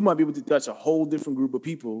everybody. You might be able to touch a whole different group of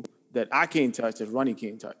people that I can't touch, that Ronnie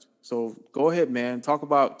can't touch. So go ahead, man. Talk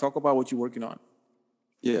about what you're working on.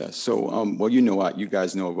 Yeah. So, you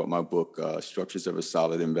guys know about my book, Structures of a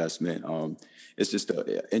Solid Investment. It's just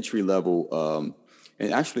an entry level,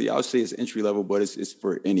 and actually, I would say it's entry level, but it's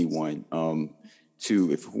for anyone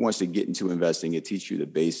if who wants to get into investing, it teaches you the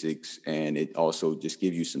basics, and it also just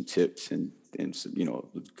gives you some tips and some,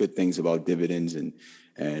 good things about dividends and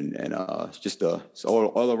just it's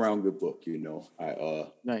all around good book.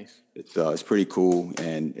 Nice. It's pretty cool,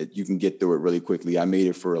 and you can get through it really quickly. I made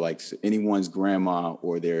it for like anyone's grandma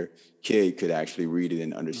or their kid could actually read it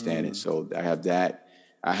and understand it. So I have that.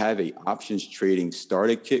 I have a options trading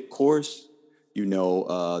starter kit course,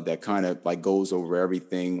 that kind of like goes over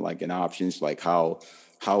everything like in options, like how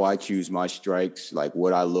I choose my strikes, like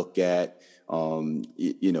what I look at. I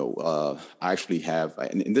actually have,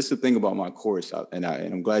 and this is the thing about my course, and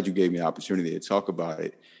I'm glad you gave me the opportunity to talk about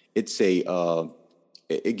it. It's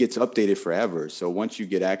it gets updated forever. So once you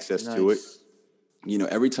get access to it,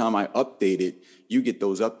 every time I update it, you get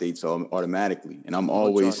those updates automatically. And I'm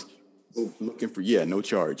always looking for, no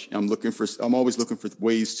charge. I'm always looking for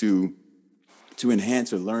ways to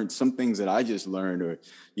enhance or learn some things that I just learned, or,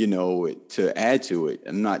 to add to it.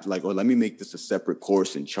 I'm not like, let me make this a separate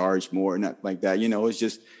course and charge more, not like that. It's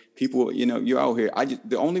just people, you're out here.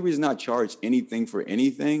 The only reason I charge anything for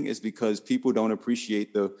anything is because people don't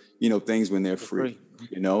appreciate the, things when they're free.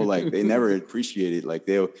 Like they never appreciate it. Like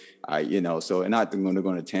so, and not going to go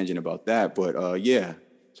on a tangent about that, but so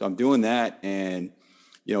I'm doing that. And,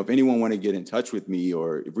 if anyone want to get in touch with me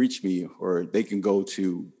or reach me, or they can go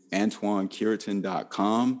to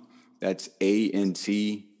AntoineCuriton.com. That's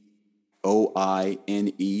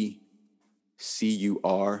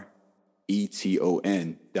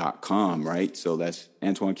AntoineCuriton.com, right? So that's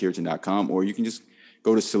AntoineCuriton.com, or you can just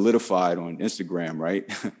go to Solidified on Instagram, right?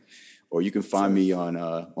 Or you can find me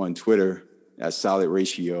on Twitter at Solid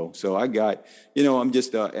Ratio. So I got, I'm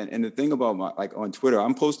just and the thing about on Twitter,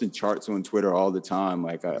 I'm posting charts on Twitter all the time.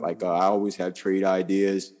 I always have trade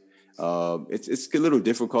ideas. It's a little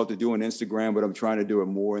difficult to do on Instagram, but I'm trying to do it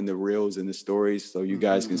more in the reels and the stories, so you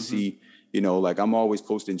guys can see. I'm always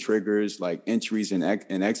posting triggers, like entries and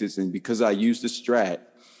exits, and because I use the strat.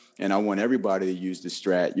 And I want everybody to use the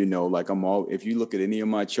strat, if you look at any of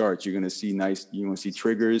my charts, you're going to see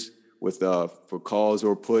triggers with for calls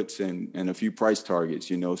or puts and a few price targets,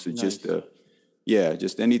 so nice.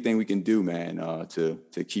 just anything we can do, man, to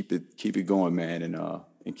keep it going, man,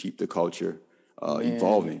 and keep the culture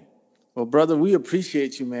evolving. Well, brother, we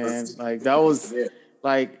appreciate you, man. Like that was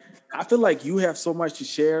I feel like you have so much to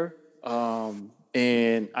share.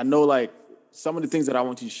 And I know like some of the things that I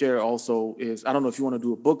want you to share also is, I don't know if you want to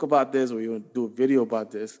do a book about this or you want to do a video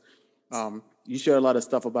about this. You share a lot of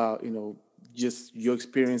stuff about, just your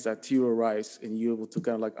experience at T. Rowe Price, and you're able to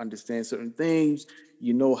kind of like understand certain things,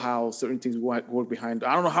 how certain things work behind.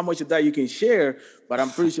 I don't know how much of that you can share, but I'm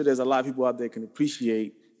pretty sure there's a lot of people out there can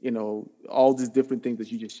appreciate, all these different things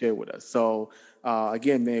that you just shared with us. So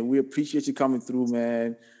again, man, we appreciate you coming through,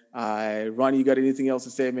 man. Ronnie, you got anything else to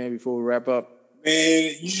say, man, before we wrap up?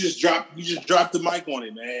 Man, you just dropped the mic on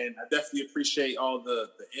it, man. I definitely appreciate all the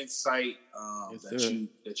insight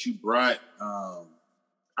that you brought.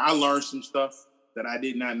 I learned some stuff that I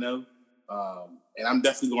did not know, and I'm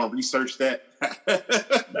definitely going to research that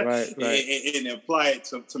right. and apply it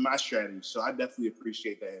to my strategy. So I definitely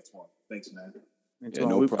appreciate that, Antoine. Thanks, man. Yeah,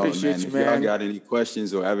 no problem, man. If y'all got any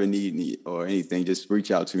questions or ever need or anything, just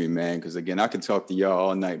reach out to me, man. Because again, I can talk to y'all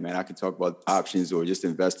all night, man. I can talk about options or just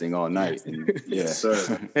investing all night. And, yes,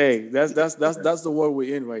 sir. Hey, that's the world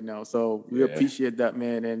we're in right now. So we appreciate that,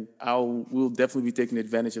 man. And we'll definitely be taking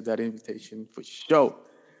advantage of that invitation for sure.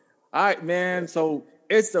 All right, man. So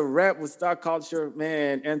it's a wrap with Stock Culture,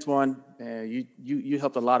 man. Antoine, you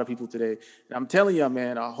helped a lot of people today. And I'm telling you,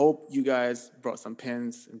 man, I hope you guys brought some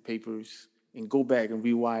pens and papers and go back and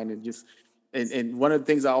rewind and just and one of the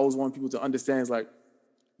things I always want people to understand is like,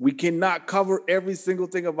 we cannot cover every single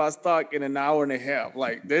thing about stock in an hour and a half.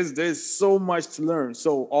 Like there's so much to learn.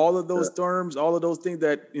 So all of those terms, all of those things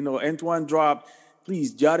that Antoine dropped,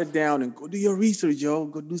 please jot it down and go do your research, yo.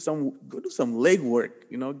 Go do some legwork.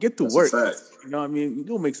 Get to work.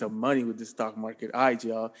 You'll make some money with the stock market. All right,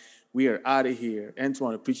 y'all. We are out of here.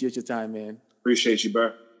 Antoine, appreciate your time, man. Appreciate you,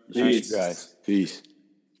 bro. Peace, guys. Peace.